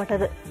உடைப்பு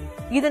ஏற்பட்டது.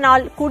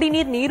 இதனால்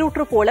குடிநீர்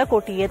நீரூற்று போல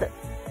கொட்டியது.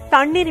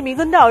 தண்ணீர்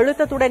மிகுந்த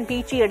அழுத்தத்துடன்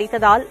பீச்சி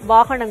அடித்ததால்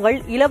வாகனங்கள்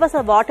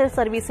இலவச வாட்டர்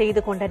சர்வீஸ்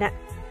செய்து கொண்டன.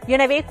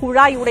 எனவே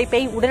குழாய்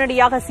உடைப்பை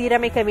உடனடியாக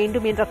சீரமைக்க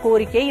வேண்டும் என்ற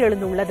கோரிக்கை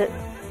எழுந்துள்ளது.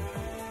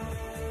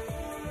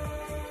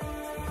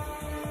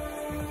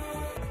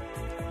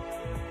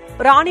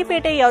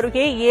 ராணிப்பேட்டை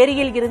அருகே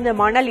ஏரியில் இருந்த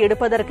மணல்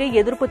எடுப்பதற்கு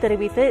எதிர்ப்பு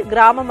தெரிவித்து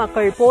கிராம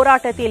மக்கள்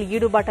போராட்டத்தில்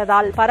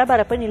ஈடுபட்டதால்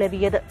பரபரப்பு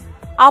நிலவியது.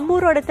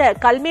 அம்மூர் அடுத்த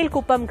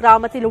கல்மேல்குப்பம்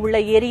கிராமத்தில் உள்ள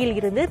ஏரியில்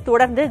இருந்து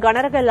தொடர்ந்து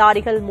கனரக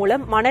லாரிகள்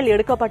மூலம் மணல்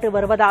எடுக்கப்பட்டு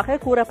வருவதாக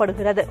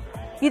கூறப்படுகிறது.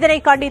 இதனை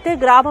கண்டித்து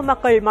கிராம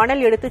மக்கள்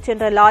மணல் எடுத்துச்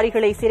சென்ற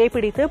லாரிகளை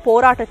சிறைப்பிடித்து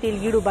போராட்டத்தில்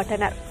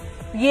ஈடுபட்டனர்.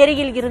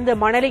 ஏரியில் இருந்து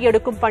மணலை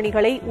எடுக்கும்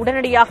பணிகளை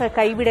உடனடியாக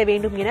கைவிட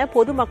வேண்டும் என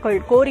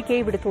பொதுமக்கள்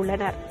கோரிக்கை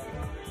விடுத்துள்ளனர்.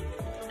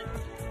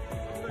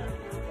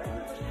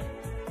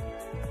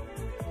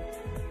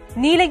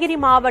 நீலகிரி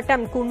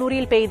மாவட்டம்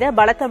குன்னூரில் பெய்த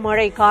பலத்த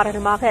மழை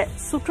காரணமாக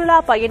சுற்றுலா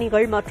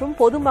பயணிகள் மற்றும்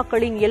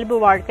பொதுமக்களின் இயல்பு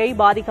வாழ்க்கை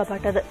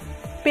பாதிக்கப்பட்டது.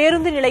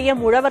 பேருந்து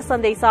நிலையம், உழவர்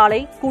சந்தை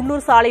சாலை,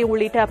 குன்னூர் சாலை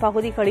உள்ளிட்ட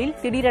பகுதிகளில்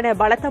திடீரென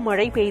பலத்த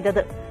மழை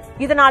பெய்தது.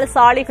 இதனால்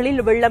சாலைகளில்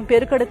வெள்ளம்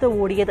பெருக்கெடுத்து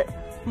ஓடியது.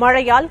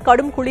 மழையால்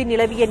கடும் குளிர்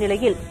நிலவிய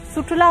நிலையில்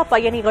சுற்றுலா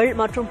பயணிகள்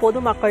மற்றும்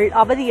பொதுமக்கள்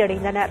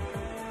அவதியடைந்தனர்.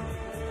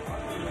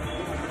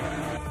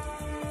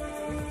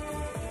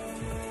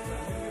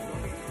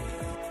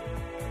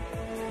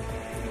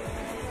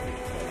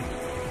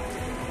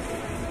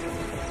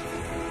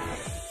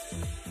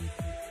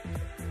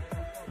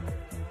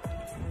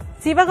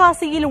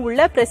 சிவகாசியில் உள்ள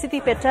பிரசித்தி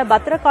பெற்ற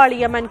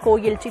பத்ரகாளியம்மன்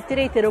கோயில்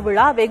சித்திரை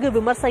திருவிழா வெகு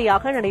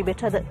விமர்சையாக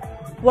நடைபெற்றது.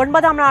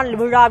 9ஆம் நாள்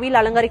விழாவில்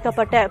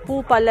அலங்கரிக்கப்பட்ட பூ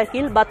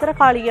பல்லக்கில்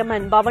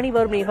பத்ரகாளியம்மன் பவனி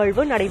வரும்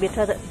நிகழ்வு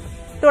நடைபெற்றது.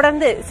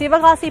 தொடர்ந்து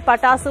சிவகாசி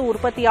பட்டாசு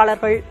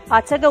உற்பத்தியாளர்கள்,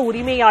 அச்சக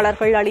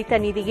உரிமையாளர்கள் அளித்த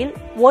நிதியில்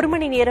 1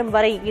 மணி நேரம்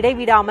வரை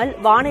இடைவிடாமல்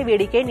வான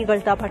வேடிக்கை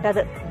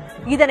நிகழ்த்தப்பட்டது.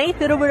 இதனை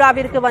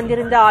திருவிழாவிற்கு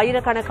வந்திருந்த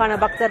ஆயிரக்கணக்கான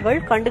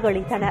பக்தர்கள்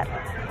கண்டுகளித்தனர்.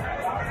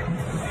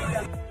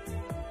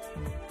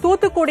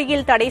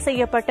 தூத்துக்குடியில் தடை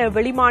செய்யப்பட்ட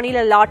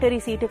வெளிமாநில லாட்டரி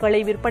சீட்டுகளை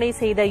விற்பனை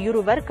செய்த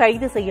இருவர்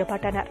கைது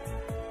செய்யப்பட்டனர்.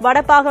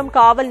 வடபாகம்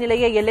காவல்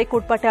நிலைய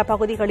எல்லைக்குட்பட்ட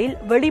பகுதிகளில்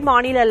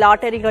வெளிமாநில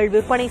லாட்டரிகள்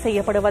விற்பனை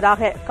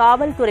செய்யப்படுவதாக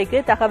காவல்துறைக்கு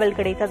தகவல்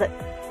கிடைத்தது.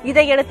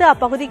 இதையடுத்து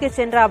அப்பகுதிக்கு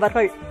சென்ற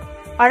அவர்கள்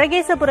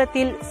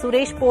அழகேசபுரத்தில்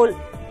சுரேஷ் போல்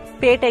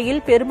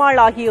பேட்டையில்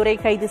பெருமாள் ஆகியோரை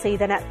கைது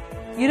செய்தனர்.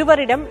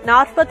 இருவரிடம்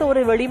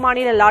 41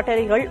 வெளிமாநில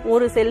லாட்டரிகள்,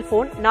 ஒரு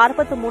செல்போன்,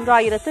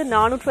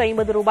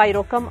 43,450 ரூபாய்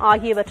ரொக்கம்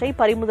ஆகியவற்றை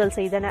பறிமுதல்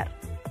செய்தனர்.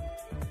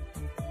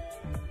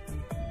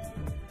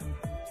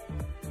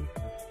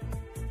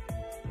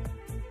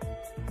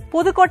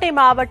 புதுக்கோட்டை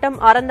மாவட்டம்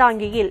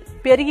அறந்தாங்கியில்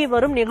பெருகி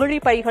வரும் நெகிழி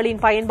பைகளின்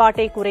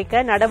பயன்பாட்டை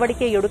குறைக்க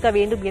நடவடிக்கை எடுக்க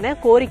வேண்டும் என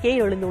கோரிக்கை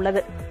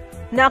எழுந்துள்ளது.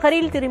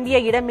 நகரில் திரும்பிய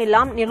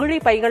இடமெல்லாம் நெகிழி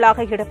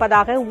பைகளாக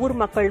கிடப்பதாக ஊர்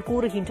மக்கள்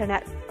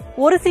கூறுகின்றனர்.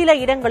 ஒரு சில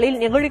இடங்களில்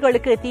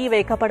நெகிழிகளுக்கு தீ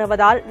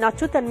வைக்கப்படுவதால்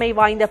நச்சுத்தன்மை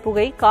வாய்ந்த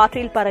புகை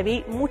காற்றில் பரவி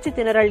மூச்சு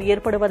திணறல்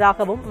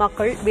ஏற்படுவதாகவும்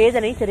மக்கள்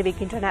வேதனை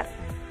தெரிவிக்கின்றனர்.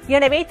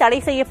 எனவே தடை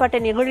செய்யப்பட்ட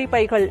நெகிழி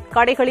பைகள்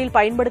கடைகளில்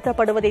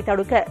பயன்படுத்தப்படுவதை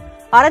தடுக்க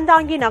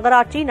அறந்தாங்கி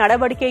நகராட்சி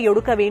நடவடிக்கை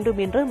எடுக்க வேண்டும்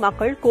என்று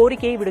மக்கள்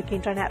கோரிக்கை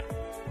விடுக்கின்றனர்.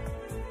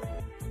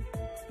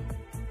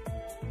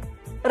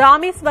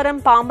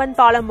 ராமேஸ்வரம் பாம்பன்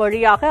பாலம்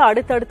வழியாக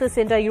அடுத்தடுத்து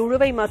சென்ற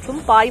இழுவை மற்றும்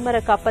பாய்மர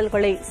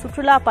கப்பல்களை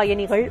சுற்றுலா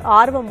பயணிகள்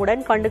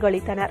ஆர்வமுடன்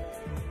கண்டுகளித்தனர்.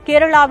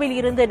 கேரளாவில்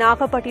இருந்து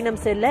நாகப்பட்டினம்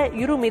செல்ல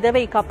 2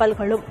 மிதவை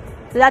கப்பல்களும்,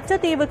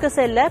 லட்சத்தீவுக்கு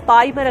செல்ல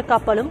பாய்மர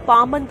கப்பலும்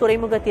பாம்பன்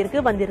துறைமுகத்திற்கு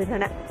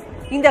வந்திருந்தன.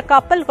 இந்த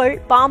கப்பல்கள்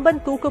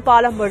பாம்பன் தூக்கு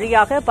பாலம்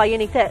வழியாக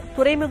பயணிக்க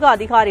துறைமுக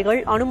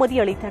அதிகாரிகள் அனுமதி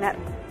அளித்தனர்.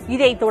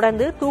 இதைத்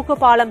தொடர்ந்து தூக்கு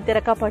பாலம்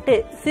திறக்கப்பட்டு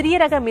சிறிய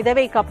ரக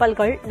மிதவை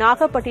கப்பல்கள்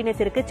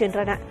நாகப்பட்டினத்திற்கு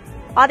சென்றன.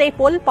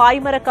 அதேபோல்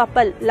பாய்மர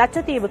கப்பல்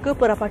லட்சத்தீவுக்கு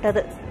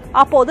புறப்பட்டது.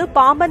 அப்போது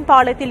பாம்பன்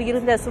பாலத்தில்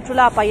இருந்த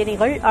சுற்றுலா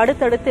பயணிகள்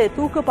அடுத்தடுத்து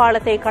தூக்கு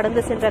பாலத்தை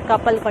கடந்து சென்ற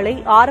கப்பல்களை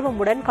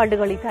ஆர்வமுடன்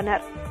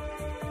கண்டுகளித்தனர்.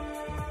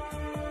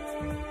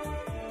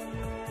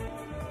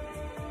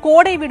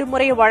 கோடை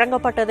விடுமுறை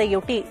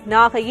வழங்கப்பட்டதையொட்டி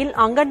நாகையில்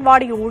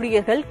அங்கன்வாடி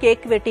ஊழியர்கள்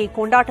கேக் வெட்டி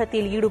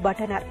கொண்டாட்டத்தில்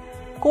ஈடுபட்டனர்.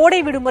 கோடை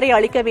விடுமுறை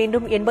அளிக்க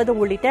வேண்டும் என்பது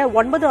உள்ளிட்ட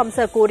 9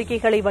 அம்ச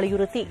கோரிக்கைகளை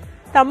வலியுறுத்தி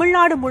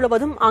தமிழ்நாடு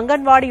முழுவதும்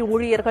அங்கன்வாடி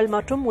ஊழியர்கள்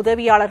மற்றும்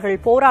உதவியாளர்கள்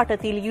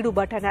போராட்டத்தில்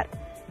ஈடுபட்டனர்.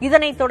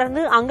 இதனைத்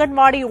தொடர்ந்து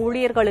அங்கன்வாடி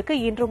ஊழியர்களுக்கு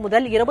இன்று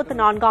முதல்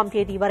 24ஆம்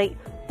தேதி வரை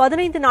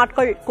 15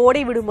 நாட்கள்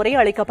கோடை விடுமுறை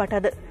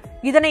அளிக்கப்பட்டது.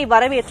 இதனை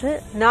வரவேற்று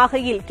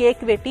நாகையில்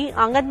கேக் வெட்டி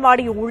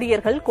அங்கன்வாடி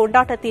ஊழியர்கள்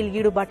கொண்டாட்டத்தில்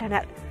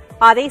ஈடுபட்டனர்.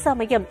 அதே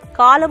சமயம்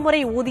காலமுறை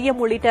ஊதியம்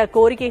உள்ளிட்ட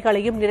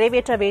கோரிக்கைகளையும்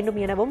நிறைவேற்ற வேண்டும்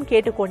எனவும்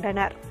கேட்டுக்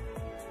கொண்டனர்.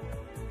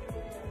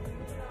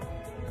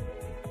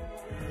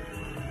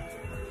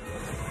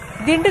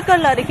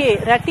 திண்டுக்கல் அருகே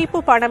இரட்டிப்பு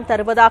பணம்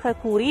தருவதாக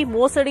கூறி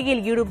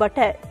மோசடியில் ஈடுபட்ட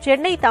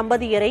சென்னை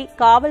தம்பதியரை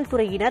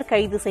காவல்துறையினர்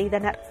கைது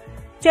செய்தனர்.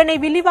 சென்னை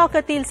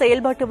வில்லிவாக்கத்தில்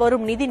செயல்பட்டு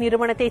வரும் நிதி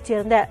நிறுவனத்தைச்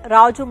சேர்ந்த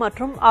ராஜு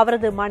மற்றும்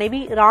அவரது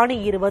மனைவி ராணி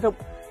இருவரும்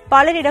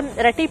பலரிடம்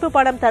இரட்டிப்பு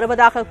பணம்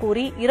தருவதாக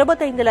கூறி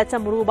 25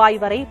 லட்சம் ரூபாய்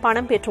வரை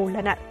பணம்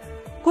பெற்றுள்ளனர்.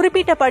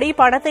 குறிப்பிட்டபடி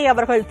பணத்தை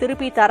அவர்கள்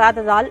திருப்பி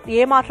தராததால்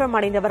ஏமாற்றம்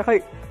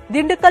அடைந்தவர்கள்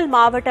திண்டுக்கல்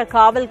மாவட்ட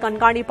காவல்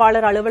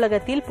கண்காணிப்பாளர்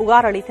அலுவலகத்தில்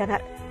புகார்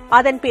அளித்தனர்.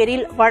 அதன்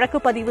பேரில் வழக்கு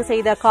பதிவு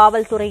செய்த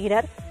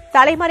காவல்துறையினர்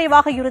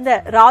தலைமறைவாக இருந்த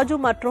ராஜு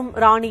மற்றும்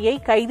ராணியை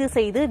கைது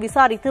செய்து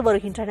விசாரித்து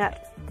வருகின்றனர்.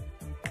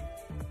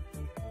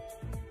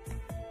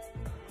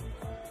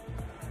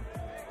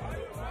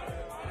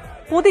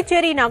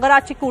 புதுச்சேரி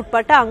நகராட்சிக்கு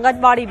உட்பட்ட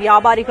அங்கன்வாடி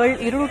வியாபாரிகள்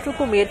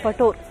 200க்கும்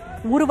மேற்பட்டோர்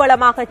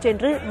ஊர்வலமாக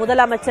சென்று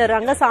முதலமைச்சர்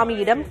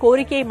ரங்கசாமியிடம்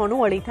கோரிக்கை மனு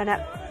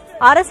அளித்தனர்.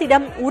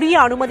 அரசிடம் உரிய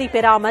அனுமதி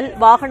பெறாமல்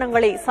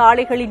வாகனங்களை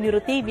சாலைகளில்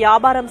நிறுத்தி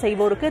வியாபாரம்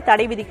செய்வோருக்கு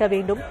தடை விதிக்க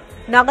வேண்டும்,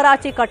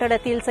 நகராட்சி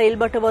கட்டடத்தில்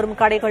செயல்பட்டு வரும்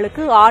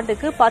கடைகளுக்கு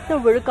ஆண்டுக்கு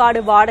 10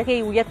 விழுக்காடு வாடகை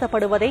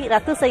உயர்த்தப்படுவதை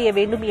ரத்து செய்ய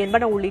வேண்டும்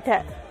என்பன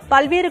உள்ளிட்ட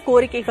பல்வேறு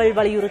கோரிக்கைகள்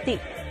வலியுறுத்தி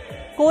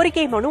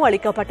கோரிக்கை மனு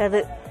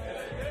அளிக்கப்பட்டது.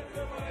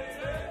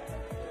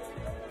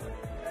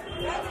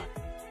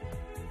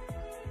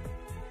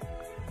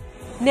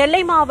 நெல்லை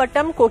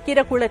மாவட்டம்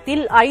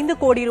கொக்கிரகுளத்தில் 5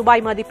 கோடி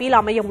ரூபாய் மதிப்பில்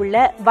அமையவுள்ள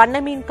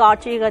வண்ணமீன்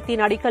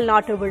காட்சியகத்தின் அடிக்கல்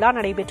நாட்டு விழா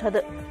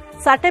நடைபெற்றது.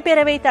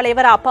 சட்டப்பேரவைத்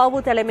தலைவர் அப்பாவு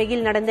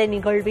தலைமையில் நடந்த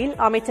நிகழ்வில்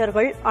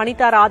அமைச்சர்கள்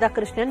அனிதா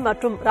ராதாகிருஷ்ணன்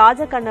மற்றும்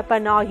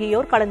ராஜகண்ணப்பன்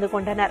ஆகியோர் கலந்து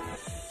கொண்டனர்.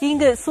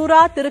 இங்கு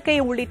சுறா, திருக்கை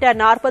உள்ளிட்ட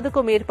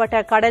 40க்கும்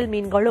மேற்பட்ட கடல்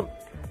மீன்களும்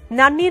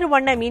நன்னீர்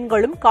வண்ண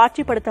மீன்களும்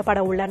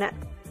காட்சிப்படுத்தப்பட உள்ளன.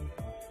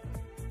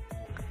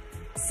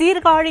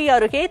 சீர்காழி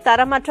அருகே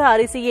தரமற்ற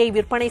அரிசியை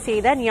விற்பனை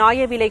செய்த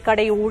நியாய விலைக்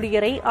கடை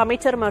ஊழியரை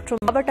அமைச்சர் மற்றும்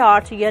மாவட்ட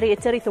ஆட்சியர்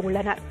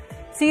எச்சரித்துள்ளனர்.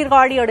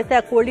 சீர்காழி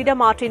அடுத்த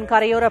கொள்ளிடம் ஆற்றின்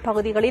கரையோர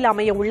பகுதிகளில்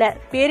அமையவுள்ள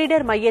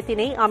பேரிடர்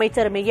மையத்தினை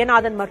அமைச்சர்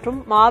மெய்யநாதன் மற்றும்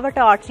மாவட்ட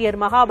ஆட்சியர்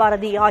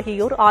மகாபாரதி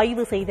ஆகியோர்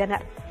ஆய்வு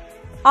செய்தனர்.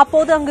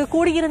 அப்போது அங்கு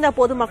கூடியிருந்த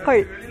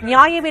பொதுமக்கள்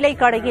நியாய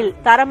விலைக் கடையில்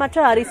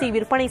தரமற்ற அரிசி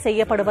விற்பனை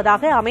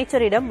செய்யப்படுவதாக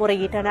அமைச்சரிடம்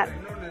முறையிட்டனர்.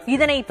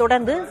 இதனைத்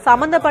தொடர்ந்து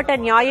சம்பந்தப்பட்ட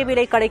நியாய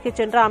விலைக் கடைக்கு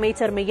சென்ற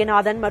அமைச்சர்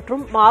மெய்யநாதன்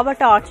மற்றும்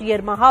மாவட்ட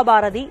ஆட்சியர்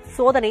மகாபாரதி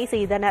சோதனை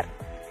செய்தனர்.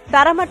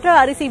 தரமற்ற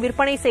அரிசி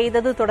விற்பனை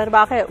செய்தது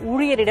தொடர்பாக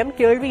ஊழியரிடம்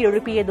கேள்வி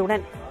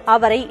எழுப்பியதுடன்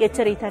அவரை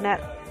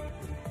எச்சரித்தனர்.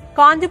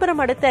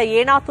 காஞ்சிபுரம் அடுத்த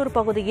ஏனாத்தூர்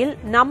பகுதியில்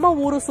நம்ம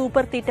ஊரு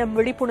சூப்பர் திட்டம்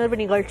விழிப்புணர்வு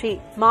நிகழ்ச்சி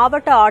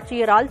மாவட்ட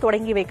ஆட்சியரால்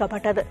தொடங்கி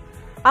வைக்கப்பட்டது.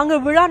 அங்கு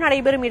விழா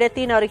நடைபெறும்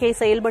இடத்தின் அருகே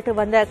செயல்பட்டு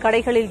வந்த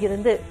கடைகளில்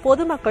இருந்து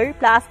பொதுமக்கள்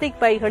பிளாஸ்டிக்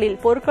பைகளில்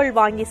பொருட்கள்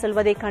வாங்கி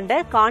செல்வதைக் கண்ட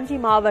காஞ்சி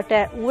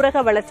மாவட்ட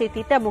ஊரக வளர்ச்சி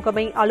திட்ட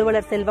முகமை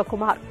அலுவலர்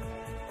செல்வகுமார்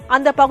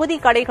அந்த பகுதி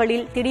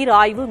கடைகளில் திடீர்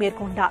ஆய்வு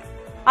மேற்கொண்டார்.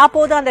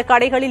 அப்போது அந்த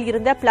கடைகளில்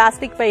இருந்த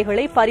பிளாஸ்டிக்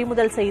பைகளை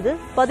பறிமுதல் செய்து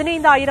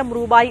 15,000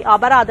 ரூபாய்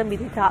அபராதம்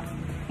விதித்தார்.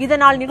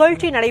 இதனால்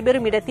நிகழ்ச்சி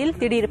நடைபெறும் இடத்தில்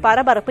திடீர்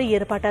பரபரப்பு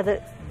ஏற்பட்டது.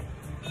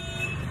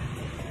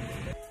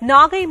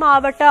 நாகை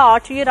மாவட்ட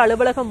ஆட்சியர்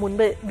அலுவலகம்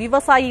முன்பு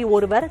விவசாயி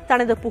ஒருவர்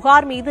தனது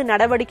புகார் மீது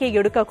நடவடிக்கை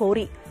எடுக்க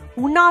கோரி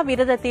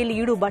உண்ணாவிரதத்தில்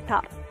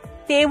ஈடுபட்டார்.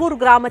 தேவூர்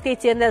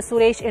கிராமத்தைச் சேர்ந்த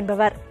சுரேஷ்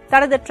என்பவர்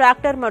தனது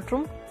டிராக்டர்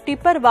மற்றும்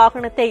டிப்பர்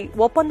வாகனத்தை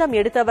ஒப்பந்தம்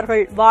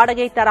எடுத்தவர்கள்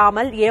வாடகை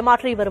தராமல்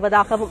ஏமாற்றி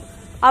வருவதாகவும்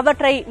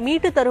அவற்றை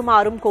மீட்டு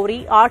தருமாறும் கோரி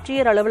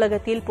ஆட்சியர்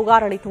அலுவலகத்தில்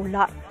புகார்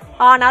அளித்துள்ளார்.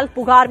 ஆனால்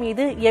புகார்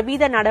மீது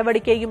எவ்வித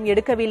நடவடிக்கையும்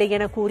எடுக்கவில்லை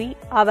என கூறி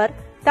அவர்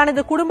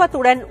தனது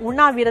குடும்பத்துடன்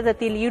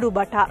உண்ணாவிரதத்தில்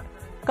ஈடுபட்டார்.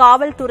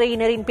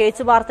 காவல்துறையினரின்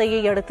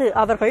பேச்சுவார்த்தையை அடுத்து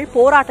அவர்கள்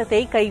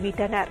போராட்டத்தை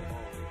கைவிட்டனர்.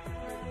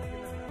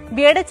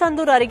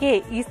 வேடச்சந்தூர் அருகே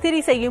இஸ்திரி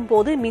செய்யும்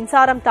போது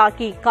மின்சாரம்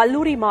தாக்கி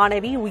கல்லூரி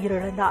மாணவி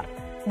உயிரிழந்தார்.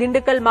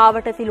 திண்டுக்கல்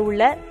மாவட்டத்தில்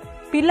உள்ள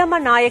பில்லம்ம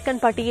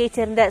நாயக்கன்பட்டியைச்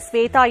சேர்ந்த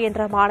ஸ்வேதா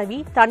என்ற மாணவி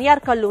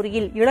தனியார்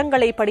கல்லூரியில்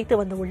இளங்கலை படித்து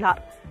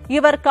வந்துள்ளார்.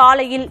 இவர்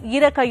காலையில்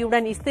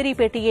ஈரக்கையுடன் இஸ்திரி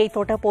பெட்டியை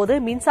தொட்டபோது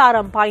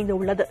மின்சாரம்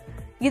பாய்ந்துள்ளது.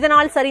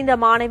 இதனால் சரிந்த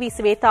மாணவி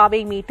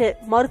ஸ்வேதாவை மீட்டு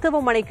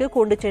மருத்துவமனைக்கு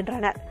கொண்டு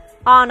சென்றனர்.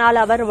 ஆனால்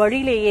அவர்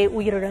வழியிலேயே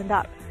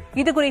உயிரிழந்தார்.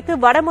 இதுகுறித்து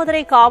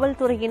வடமதுரை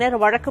காவல்துறையினர்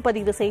வழக்கு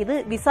பதிவு செய்து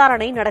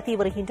விசாரணை நடத்தி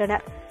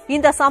வருகின்றனர்.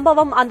 இந்த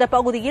சம்பவம் அந்த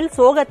பகுதியில்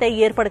சோகத்தை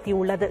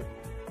ஏற்படுத்தியுள்ளது.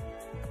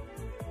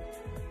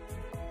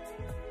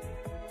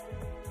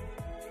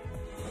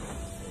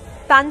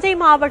 தஞ்சை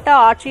மாவட்ட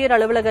ஆட்சியர்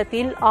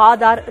அலுவலகத்தில்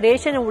ஆதார்,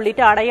 ரேஷன்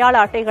உள்ளிட்ட அடையாள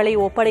அட்டைகளை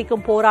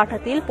ஒப்படைக்கும்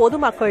போராட்டத்தில்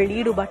பொதுமக்கள்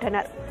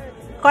ஈடுபட்டனர்.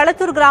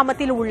 களத்தூர்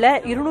கிராமத்தில் உள்ள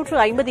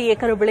 250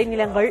 ஏக்கர்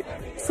விளைநிலங்கள்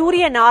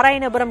சூரிய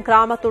நாராயணபுரம்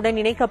கிராமத்துடன்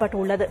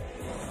இணைக்கப்பட்டுள்ளது.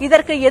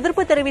 இதற்கு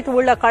எதிர்ப்பு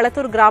தெரிவித்துள்ள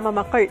களத்தூர் கிராம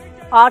மக்கள்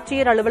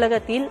ஆட்சியர்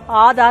அலுவலகத்தில்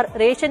ஆதார்,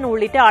 ரேஷன்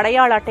உள்ளிட்ட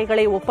அடையாள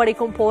அட்டைகளை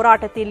ஒப்படைக்கும்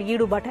போராட்டத்தில்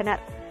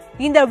ஈடுபட்டனர்.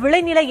 இந்த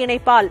விளைநில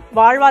இணைப்பால்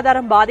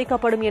வாழ்வாதாரம்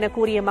பாதிக்கப்படும் என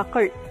கூறிய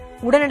மக்கள்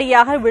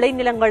உடனடியாக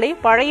விளைநிலங்களை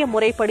பழைய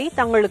முறைப்படி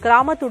தங்கள்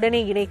கிராமத்துடனே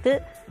இணைத்து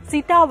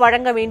சிட்டா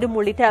வழங்க வேண்டும்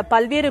உள்ளிட்ட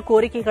பல்வேறு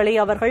கோரிக்கைகளை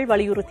அவர்கள்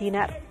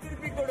வலியுறுத்தினர்.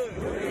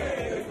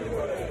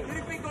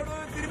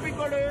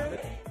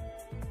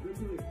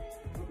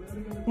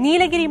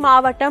 நீலகிரி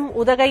மாவட்டம்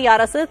உதகை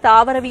அரசு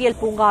தாவரவியல்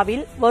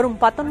பூங்காவில் வரும்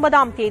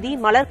 19ஆம் தேதி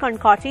மலர்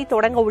கண்காட்சி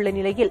தொடங்க உள்ள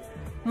நிலையில்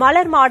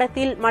மலர்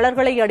மாடத்தில்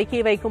மலர்களை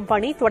அடுக்கி வைக்கும்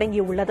பணி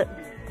தொடங்கியுள்ளது.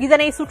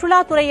 இதனை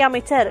சுற்றுலாத்துறை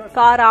அமைச்சர்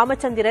க.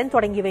 ராமச்சந்திரன்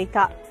தொடங்கி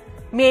வைத்தார்.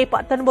 மே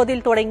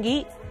 19 தொடங்கி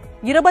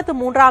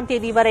 23ஆம்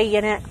தேதி வரை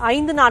என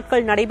 5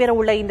 நாட்கள்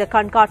நடைபெறவுள்ள இந்த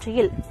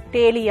கண்காட்சியில்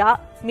டேலியா,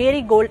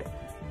 மேரிகோல்டு,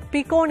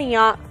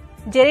 பிகோனியா,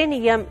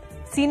 ஜெரேனியம்,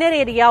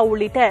 சினரேரியா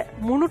உள்ளிட்ட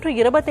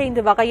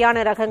 325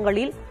 வகையான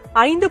ரகங்களில்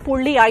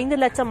 5.5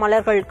 லட்சம்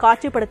மலர்கள்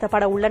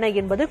காட்சிப்படுத்தப்பட உள்ளன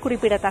என்பது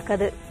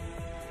குறிப்பிடத்தக்கது.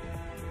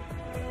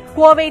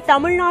 கோவை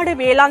தமிழ்நாடு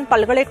வேளாண்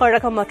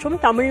பல்கலைக்கழகம் மற்றும்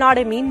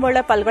தமிழ்நாடு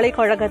மீன்வள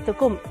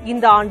பல்கலைக்கழகத்துக்கும்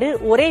இந்த ஆண்டு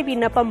ஒரே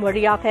விண்ணப்பம்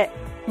வழியாக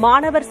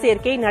மாணவர்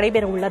சேர்க்கை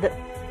நடைபெறவுள்ளது.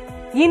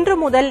 இன்று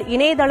முதல்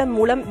இணையதளம்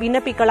மூலம்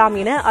விண்ணப்பிக்கலாம்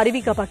என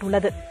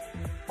அறிவிக்கப்பட்டுள்ளது.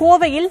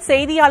 கோவையில்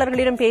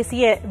செய்தியாளர்களிடம்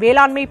பேசிய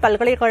வேளாண்மை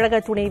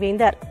பல்கலைக்கழக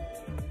துணைவேந்தர்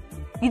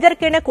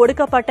இதற்கென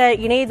கொடுக்கப்பட்ட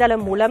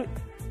இணையதளம் மூலம்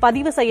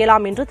பதிவு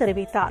செய்யலாம் என்று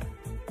தெரிவித்தார்.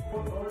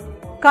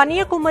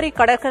 கன்னியாகுமரி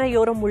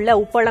கடற்கரையோரம் உள்ள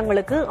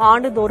உப்பளங்களுக்கு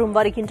ஆண்டுதோறும்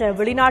வருகின்ற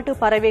வெளிநாட்டு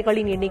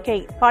பறவைகளின் எண்ணிக்கை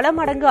பல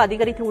மடங்கு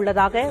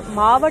அதிகரித்துள்ளதாக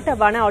மாவட்ட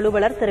வன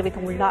அலுவலர்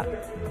தெரிவித்துள்ளார்.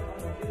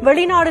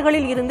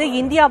 வெளிநாடுகளில் இருந்து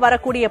இந்தியா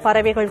வரக்கூடிய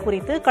பறவைகள்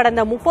குறித்து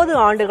கடந்த 30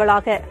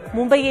 ஆண்டுகளாக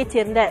மும்பையைச்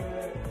சேர்ந்த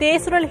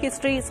தேசுரல்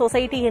ஹிஸ்டரி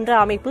சொசைட்டி என்ற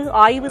அமைப்பு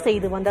ஆய்வு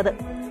செய்து வந்தது.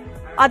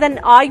 அதன்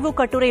ஆய்வுக்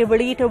கட்டுரை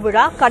வெளியீட்டு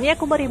விழா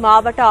கன்னியாகுமரி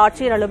மாவட்ட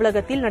ஆட்சியர்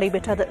அலுவலகத்தில்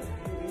நடைபெற்றது.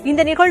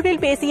 இந்த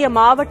நிகழ்வில் பேசிய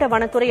மாவட்ட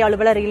வனத்துறை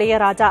அலுவலர்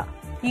இளையராஜா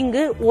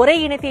இங்கு ஒரே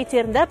இனத்தைச்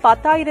சேர்ந்த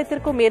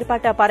 10,000த்திற்கும்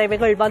மேற்பட்ட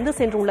பறவைகள் வந்து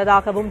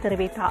சென்றுள்ளதாகவும்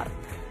தெரிவித்தார்.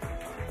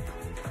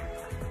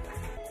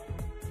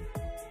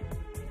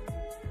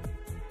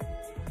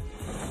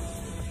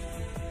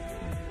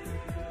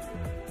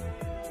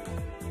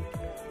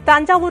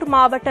 தஞ்சாவூர்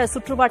மாவட்ட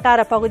சுற்றுவட்டார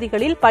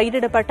பகுதிகளில்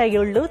பயிரிடப்பட்ட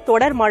எள்ளு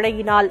தொடர்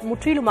மழையினால்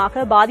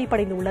முற்றிலுமாக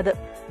பாதிப்படைந்துள்ளது.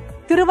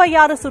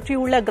 திருவையாறு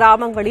சுற்றியுள்ள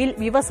கிராமங்களில்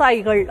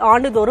விவசாயிகள்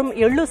ஆண்டுதோறும்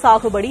எள்ளு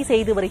சாகுபடி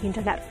செய்து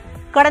வருகின்றனர்.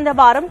 கடந்த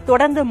வாரம்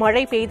தொடர்ந்து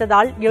மழை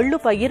பெய்ததால் எள்ளு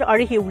பயிர்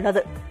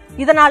அழுகியுள்ளது.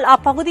 இதனால்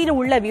அப்பகுதியில்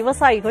உள்ள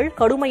விவசாயிகள்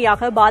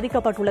கடுமையாக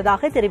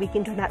பாதிக்கப்பட்டுள்ளதாக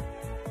தெரிவிக்கின்றனர்.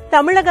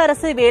 தமிழக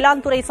அரசு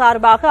வேளாண் துறை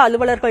சார்பாக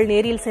அலுவலர்கள்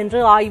நேரில்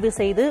சென்று ஆய்வு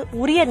செய்து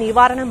உரிய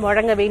நிவாரணம்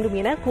வழங்க வேண்டும்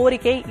என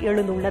கோரிக்கை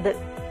எழுந்துள்ளது.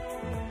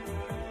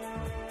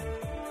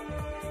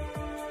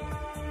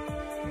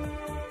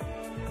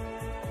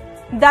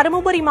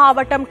 தருமபுரி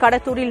மாவட்டம்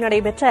கடத்தூரில்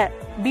நடைபெற்ற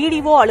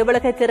பிடிஓ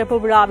அலுவலக திறப்பு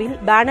விழாவில்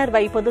பேனர்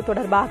வைப்பது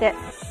தொடர்பாக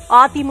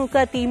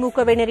அதிமுக,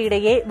 திமுகவினர்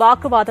இடையே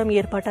வாக்குவாதம்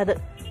ஏற்பட்டது.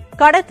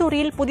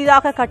 கடத்தூரில்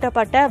புதிதாக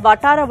கட்டப்பட்ட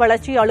வட்டார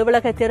வளர்ச்சி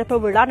அலுவலக திறப்பு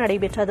விழா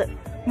நடைபெற்றது.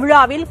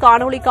 விழாவில்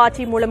காணொலி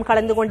காட்சி மூலம்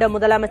கலந்து கொண்ட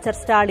முதலமைச்சர்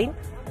ஸ்டாலின்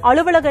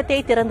அலுவலகத்தை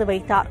திறந்து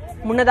வைத்தார்.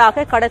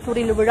 முன்னதாக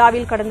கடத்தூரில்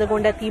விழாவில் கலந்து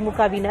கொண்ட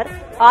திமுகவினர்,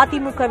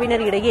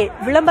 அதிமுகவினர் இடையே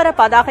விளம்பர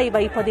பதாகை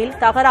வைப்பதில்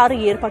தகராறு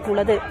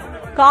ஏற்பட்டுள்ளது.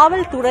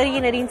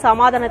 காவல்துறையினரின்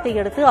சமாதானத்தை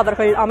அடுத்து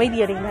அவர்கள்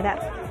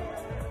அமைதியடைந்தனர்.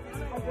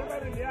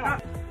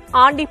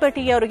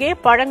 ஆண்டிப்பட்டி அருகே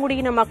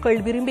பழங்குடியின மக்கள்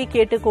விரும்பி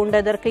கேட்டுக்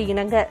கொண்டதற்கு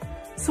இணங்க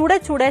சுட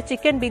சுட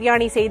சிக்கன்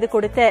பிரியாணி செய்து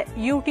கொடுத்த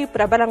யூடியூப்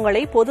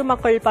பிரபலங்களை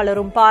பொதுமக்கள்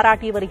பலரும்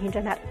பாராட்டி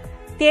வருகின்றனர்.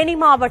 தேனி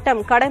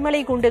மாவட்டம்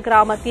கடமலைகுண்டு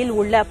கிராமத்தில்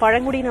உள்ள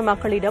பழங்குடியின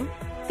மக்களிடம்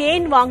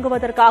தேன்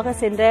வாங்குவதற்காக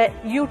சென்ற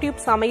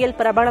யூடியூப் சமையல்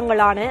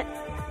பிரபலங்களான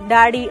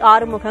டாடி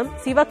ஆறுமுகம்,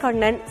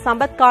 சிவகண்ணன்,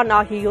 சம்பத்கான்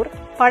ஆகியோர்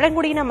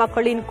பழங்குடியின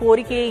மக்களின்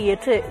கோரிக்கையை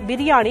ஏற்று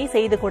பிரியாணி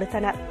செய்து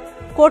கொடுத்தனர்.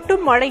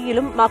 கொட்டும்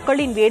மழையிலும்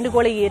மக்களின்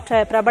வேண்டுகோளை ஏற்ற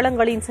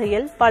பிரபலங்களின்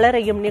செயல்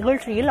பலரையும்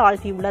நிகழ்ச்சியில்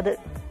ஆழ்த்தியுள்ளது.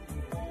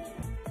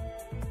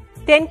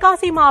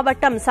 தென்காசி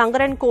மாவட்டம்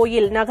சங்கரன்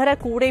கோயில் நகர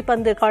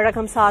கூடைப்பந்து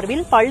கழகம்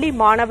சார்பில் பள்ளி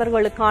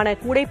மாணவர்களுக்கான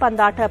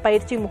கூடைப்பந்தாட்ட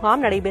பயிற்சி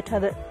முகாம்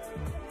நடைபெற்றது.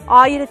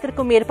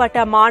 1000க்கும்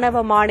மேற்பட்ட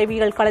மாணவ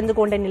மாணவிகள் கலந்து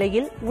கொண்ட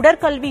நிலையில்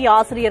உடற்கல்வி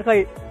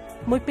ஆசிரியர்கள்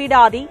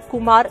முப்பிடாதி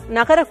குமார்,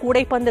 நகர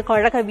கூடைப்பந்து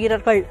கழக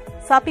வீரர்கள்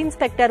சப்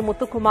இன்ஸ்பெக்டர்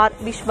முத்துக்குமார்,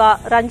 விஸ்வா,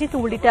 ரஞ்சித்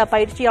உள்ளிட்ட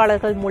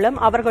பயிற்சியாளர்கள் மூலம்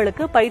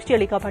அவர்களுக்கு பயிற்சி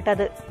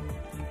அளிக்கப்பட்டது.